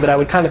Red Sea, but I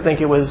would kind of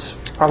think it was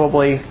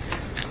probably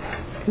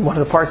in one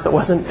of the parts that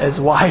wasn't as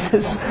wide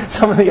as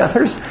some of the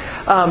others.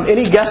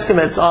 Any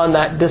guesstimates on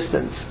that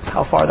distance,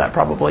 how far that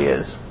probably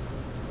is?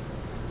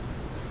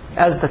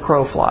 As the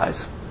crow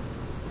flies.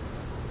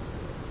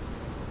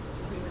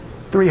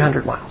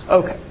 300 miles.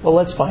 Okay, well,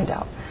 let's find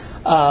out.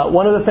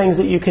 One of the things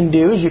that you can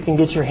do is you can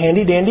get your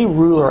handy-dandy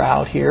ruler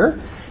out here.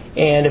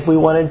 And if we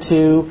wanted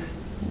to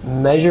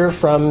measure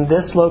from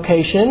this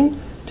location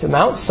to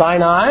Mount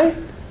Sinai, you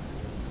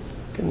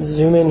can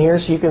zoom in here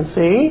so you can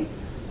see.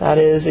 That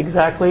is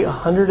exactly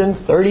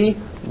 130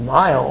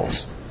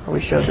 miles. We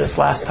showed this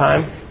last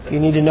time. If you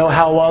need to know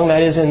how long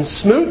that is in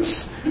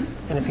smoots,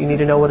 and if you need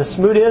to know what a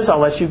smoot is, I'll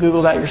let you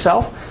Google that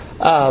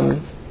yourself.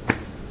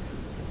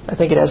 I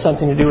think it has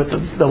something to do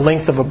with the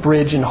length of a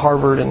bridge in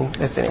Harvard, and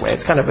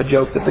it's kind of a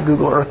joke that the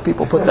Google Earth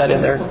people put that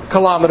in there.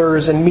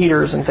 Kilometers and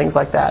meters and things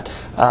like that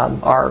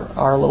are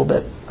a little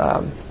bit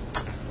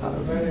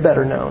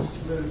better known.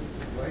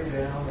 Lay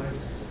down,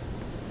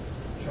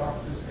 they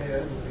chopped his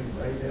head, and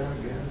he lay down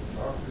again,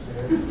 chopped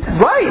his head.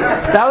 Right,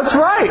 that's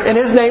right. And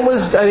his name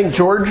was, I think,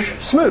 George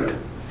Smoot.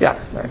 Yeah,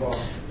 right.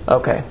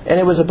 Okay, and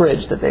it was a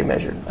bridge that they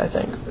measured, I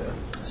think.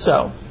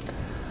 So,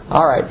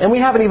 all right, and we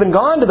haven't even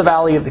gone to the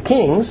Valley of the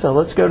Kings, so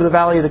let's go to the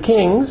Valley of the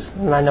Kings.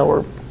 And I know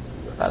we're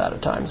about out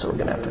of time, so we're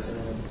going to have to.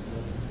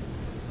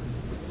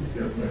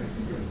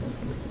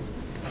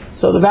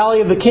 So the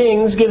Valley of the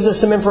Kings gives us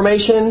some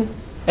information,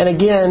 and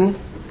again,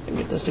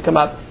 get this to come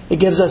up, it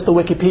gives us the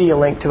Wikipedia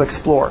link to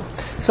explore.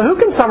 So who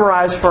can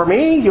summarize for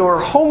me your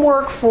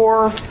homework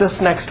for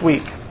this next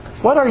week?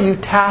 What are you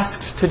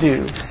tasked to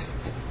do?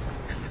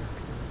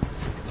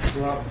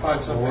 Go out and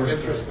find something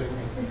interesting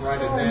and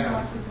write it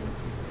down.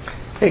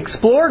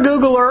 Explore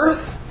Google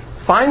Earth,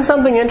 find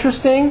something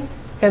interesting,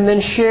 and then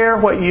share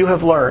what you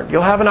have learned.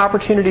 You'll have an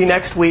opportunity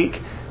next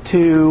week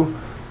to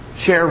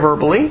share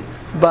verbally,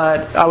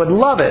 but I would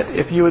love it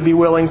if you would be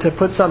willing to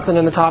put something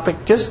in the topic,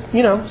 just,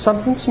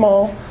 something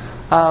small,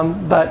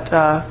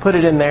 but put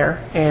it in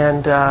there,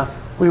 and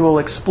we will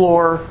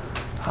explore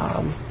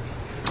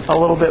a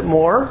little bit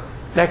more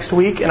next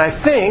week. And I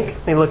think,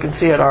 let me look and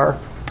see at our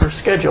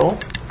schedule.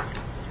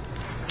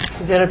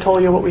 Has Anna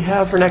told you what we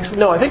have for next week?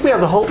 No, I think we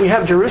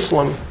have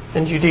Jerusalem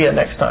and Judea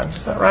next time.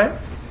 Is that right?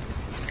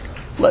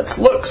 Let's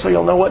look so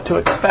you'll know what to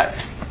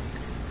expect.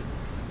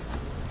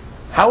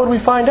 How would we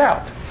find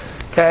out?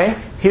 Okay,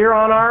 here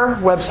on our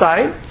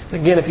website,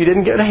 again, if you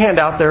didn't get a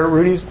handout there,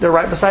 they're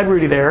right beside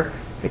Rudy there,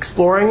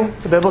 Exploring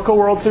the Biblical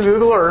World Through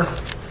Google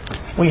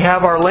Earth. We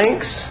have our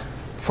links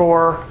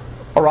for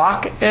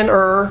Iraq and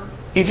Ur,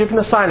 Egypt and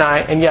the Sinai,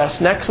 and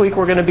yes, next week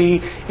we're going to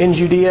be in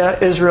Judea,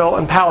 Israel,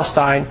 and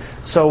Palestine.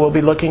 So we'll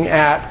be looking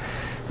at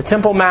the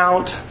Temple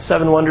Mount,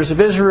 7 Wonders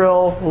of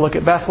Israel, we'll look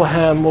at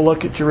Bethlehem, we'll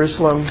look at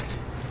Jerusalem.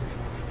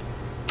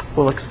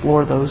 We'll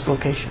explore those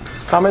locations.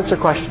 Comments or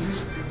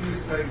questions? Did you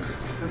say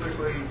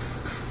specifically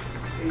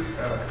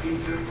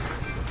Egypt?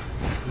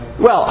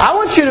 Well, I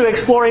want you to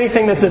explore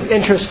anything that's of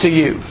interest to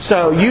you.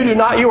 So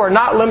you are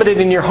not limited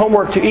in your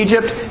homework to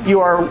Egypt. You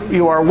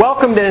are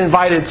welcomed and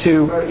invited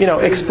to,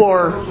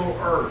 explore.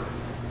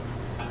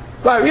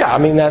 Well, yeah, I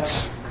mean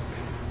that's.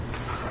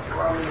 I'm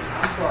sorry,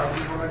 I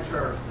just want to make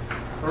sure.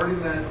 30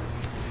 minutes.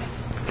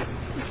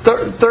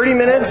 30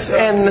 minutes,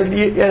 and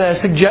a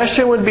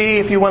suggestion would be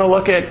if you want to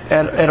look at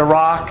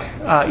Iraq,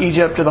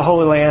 Egypt, or the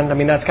Holy Land. I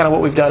mean, that's kind of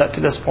what we've done up to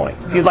this point.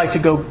 If you'd like to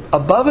go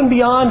above and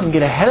beyond and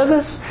get ahead of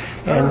this,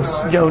 and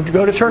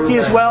go to Turkey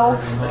as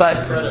well,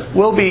 but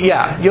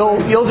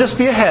you'll just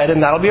be ahead,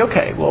 and that'll be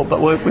okay.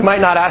 We might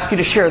not ask you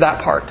to share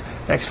that part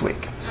next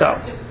week. So,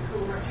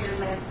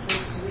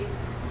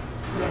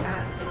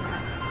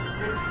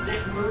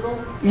 Moodle?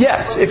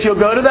 Yes, if you'll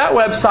go to that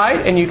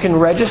website and you can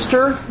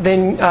register,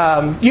 then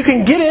you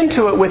can get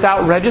into it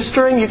without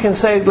registering. You can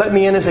say, let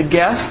me in as a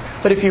guest.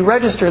 But if you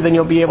register, then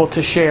you'll be able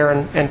to share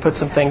and put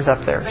some things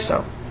up there.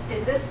 So.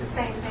 Is this the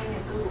same thing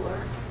as Google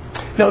Earth?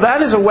 No,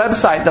 that is a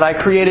website that I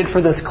created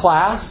for this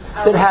class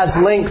that has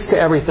links to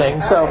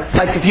everything. So,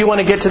 like if you want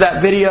to get to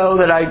that video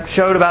that I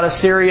showed about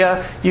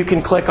Assyria, you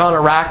can click on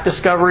Iraq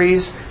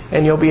discoveries,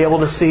 and you'll be able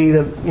to see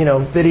the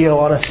video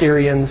on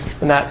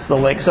Assyrians, and that's the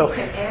link. So,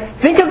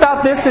 think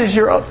about this as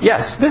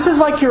this is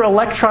like your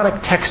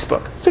electronic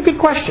textbook. It's a good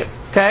question.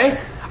 Okay,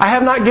 I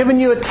have not given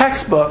you a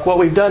textbook. What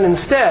we've done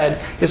instead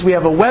is we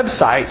have a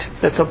website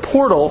that's a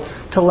portal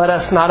to let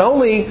us not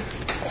only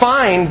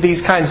find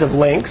these kinds of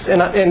links,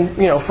 and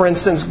for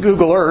instance,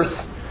 Google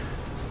Earth.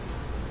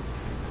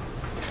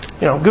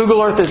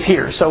 Google Earth is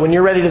here. So when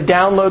you're ready to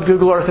download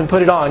Google Earth and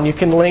put it on, you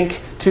can link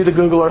to the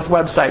Google Earth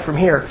website from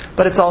here.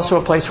 But it's also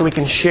a place where we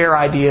can share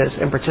ideas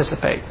and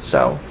participate.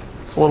 So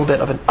it's a little bit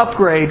of an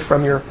upgrade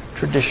from your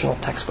traditional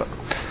textbook.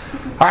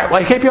 All right,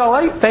 well, I keep you all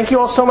late. Thank you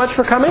all so much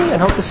for coming,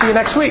 and hope to see you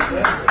next week.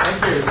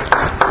 Thank you.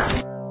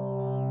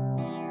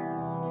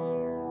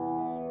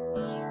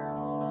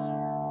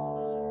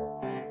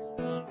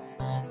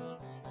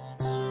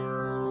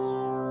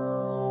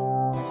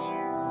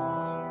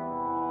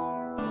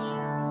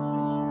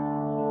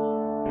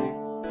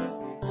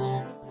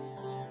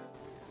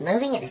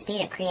 Moving at the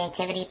Speed of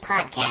Creativity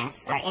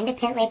podcasts are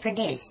independently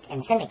produced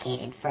and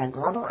syndicated for a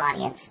global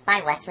audience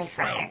by Wesley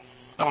Fryer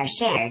and are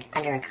shared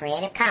under a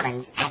Creative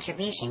Commons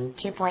Attribution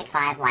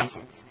 2.5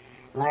 license.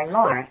 Learn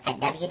more at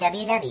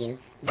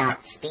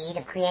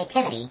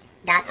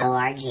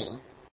www.speedofcreativity.org.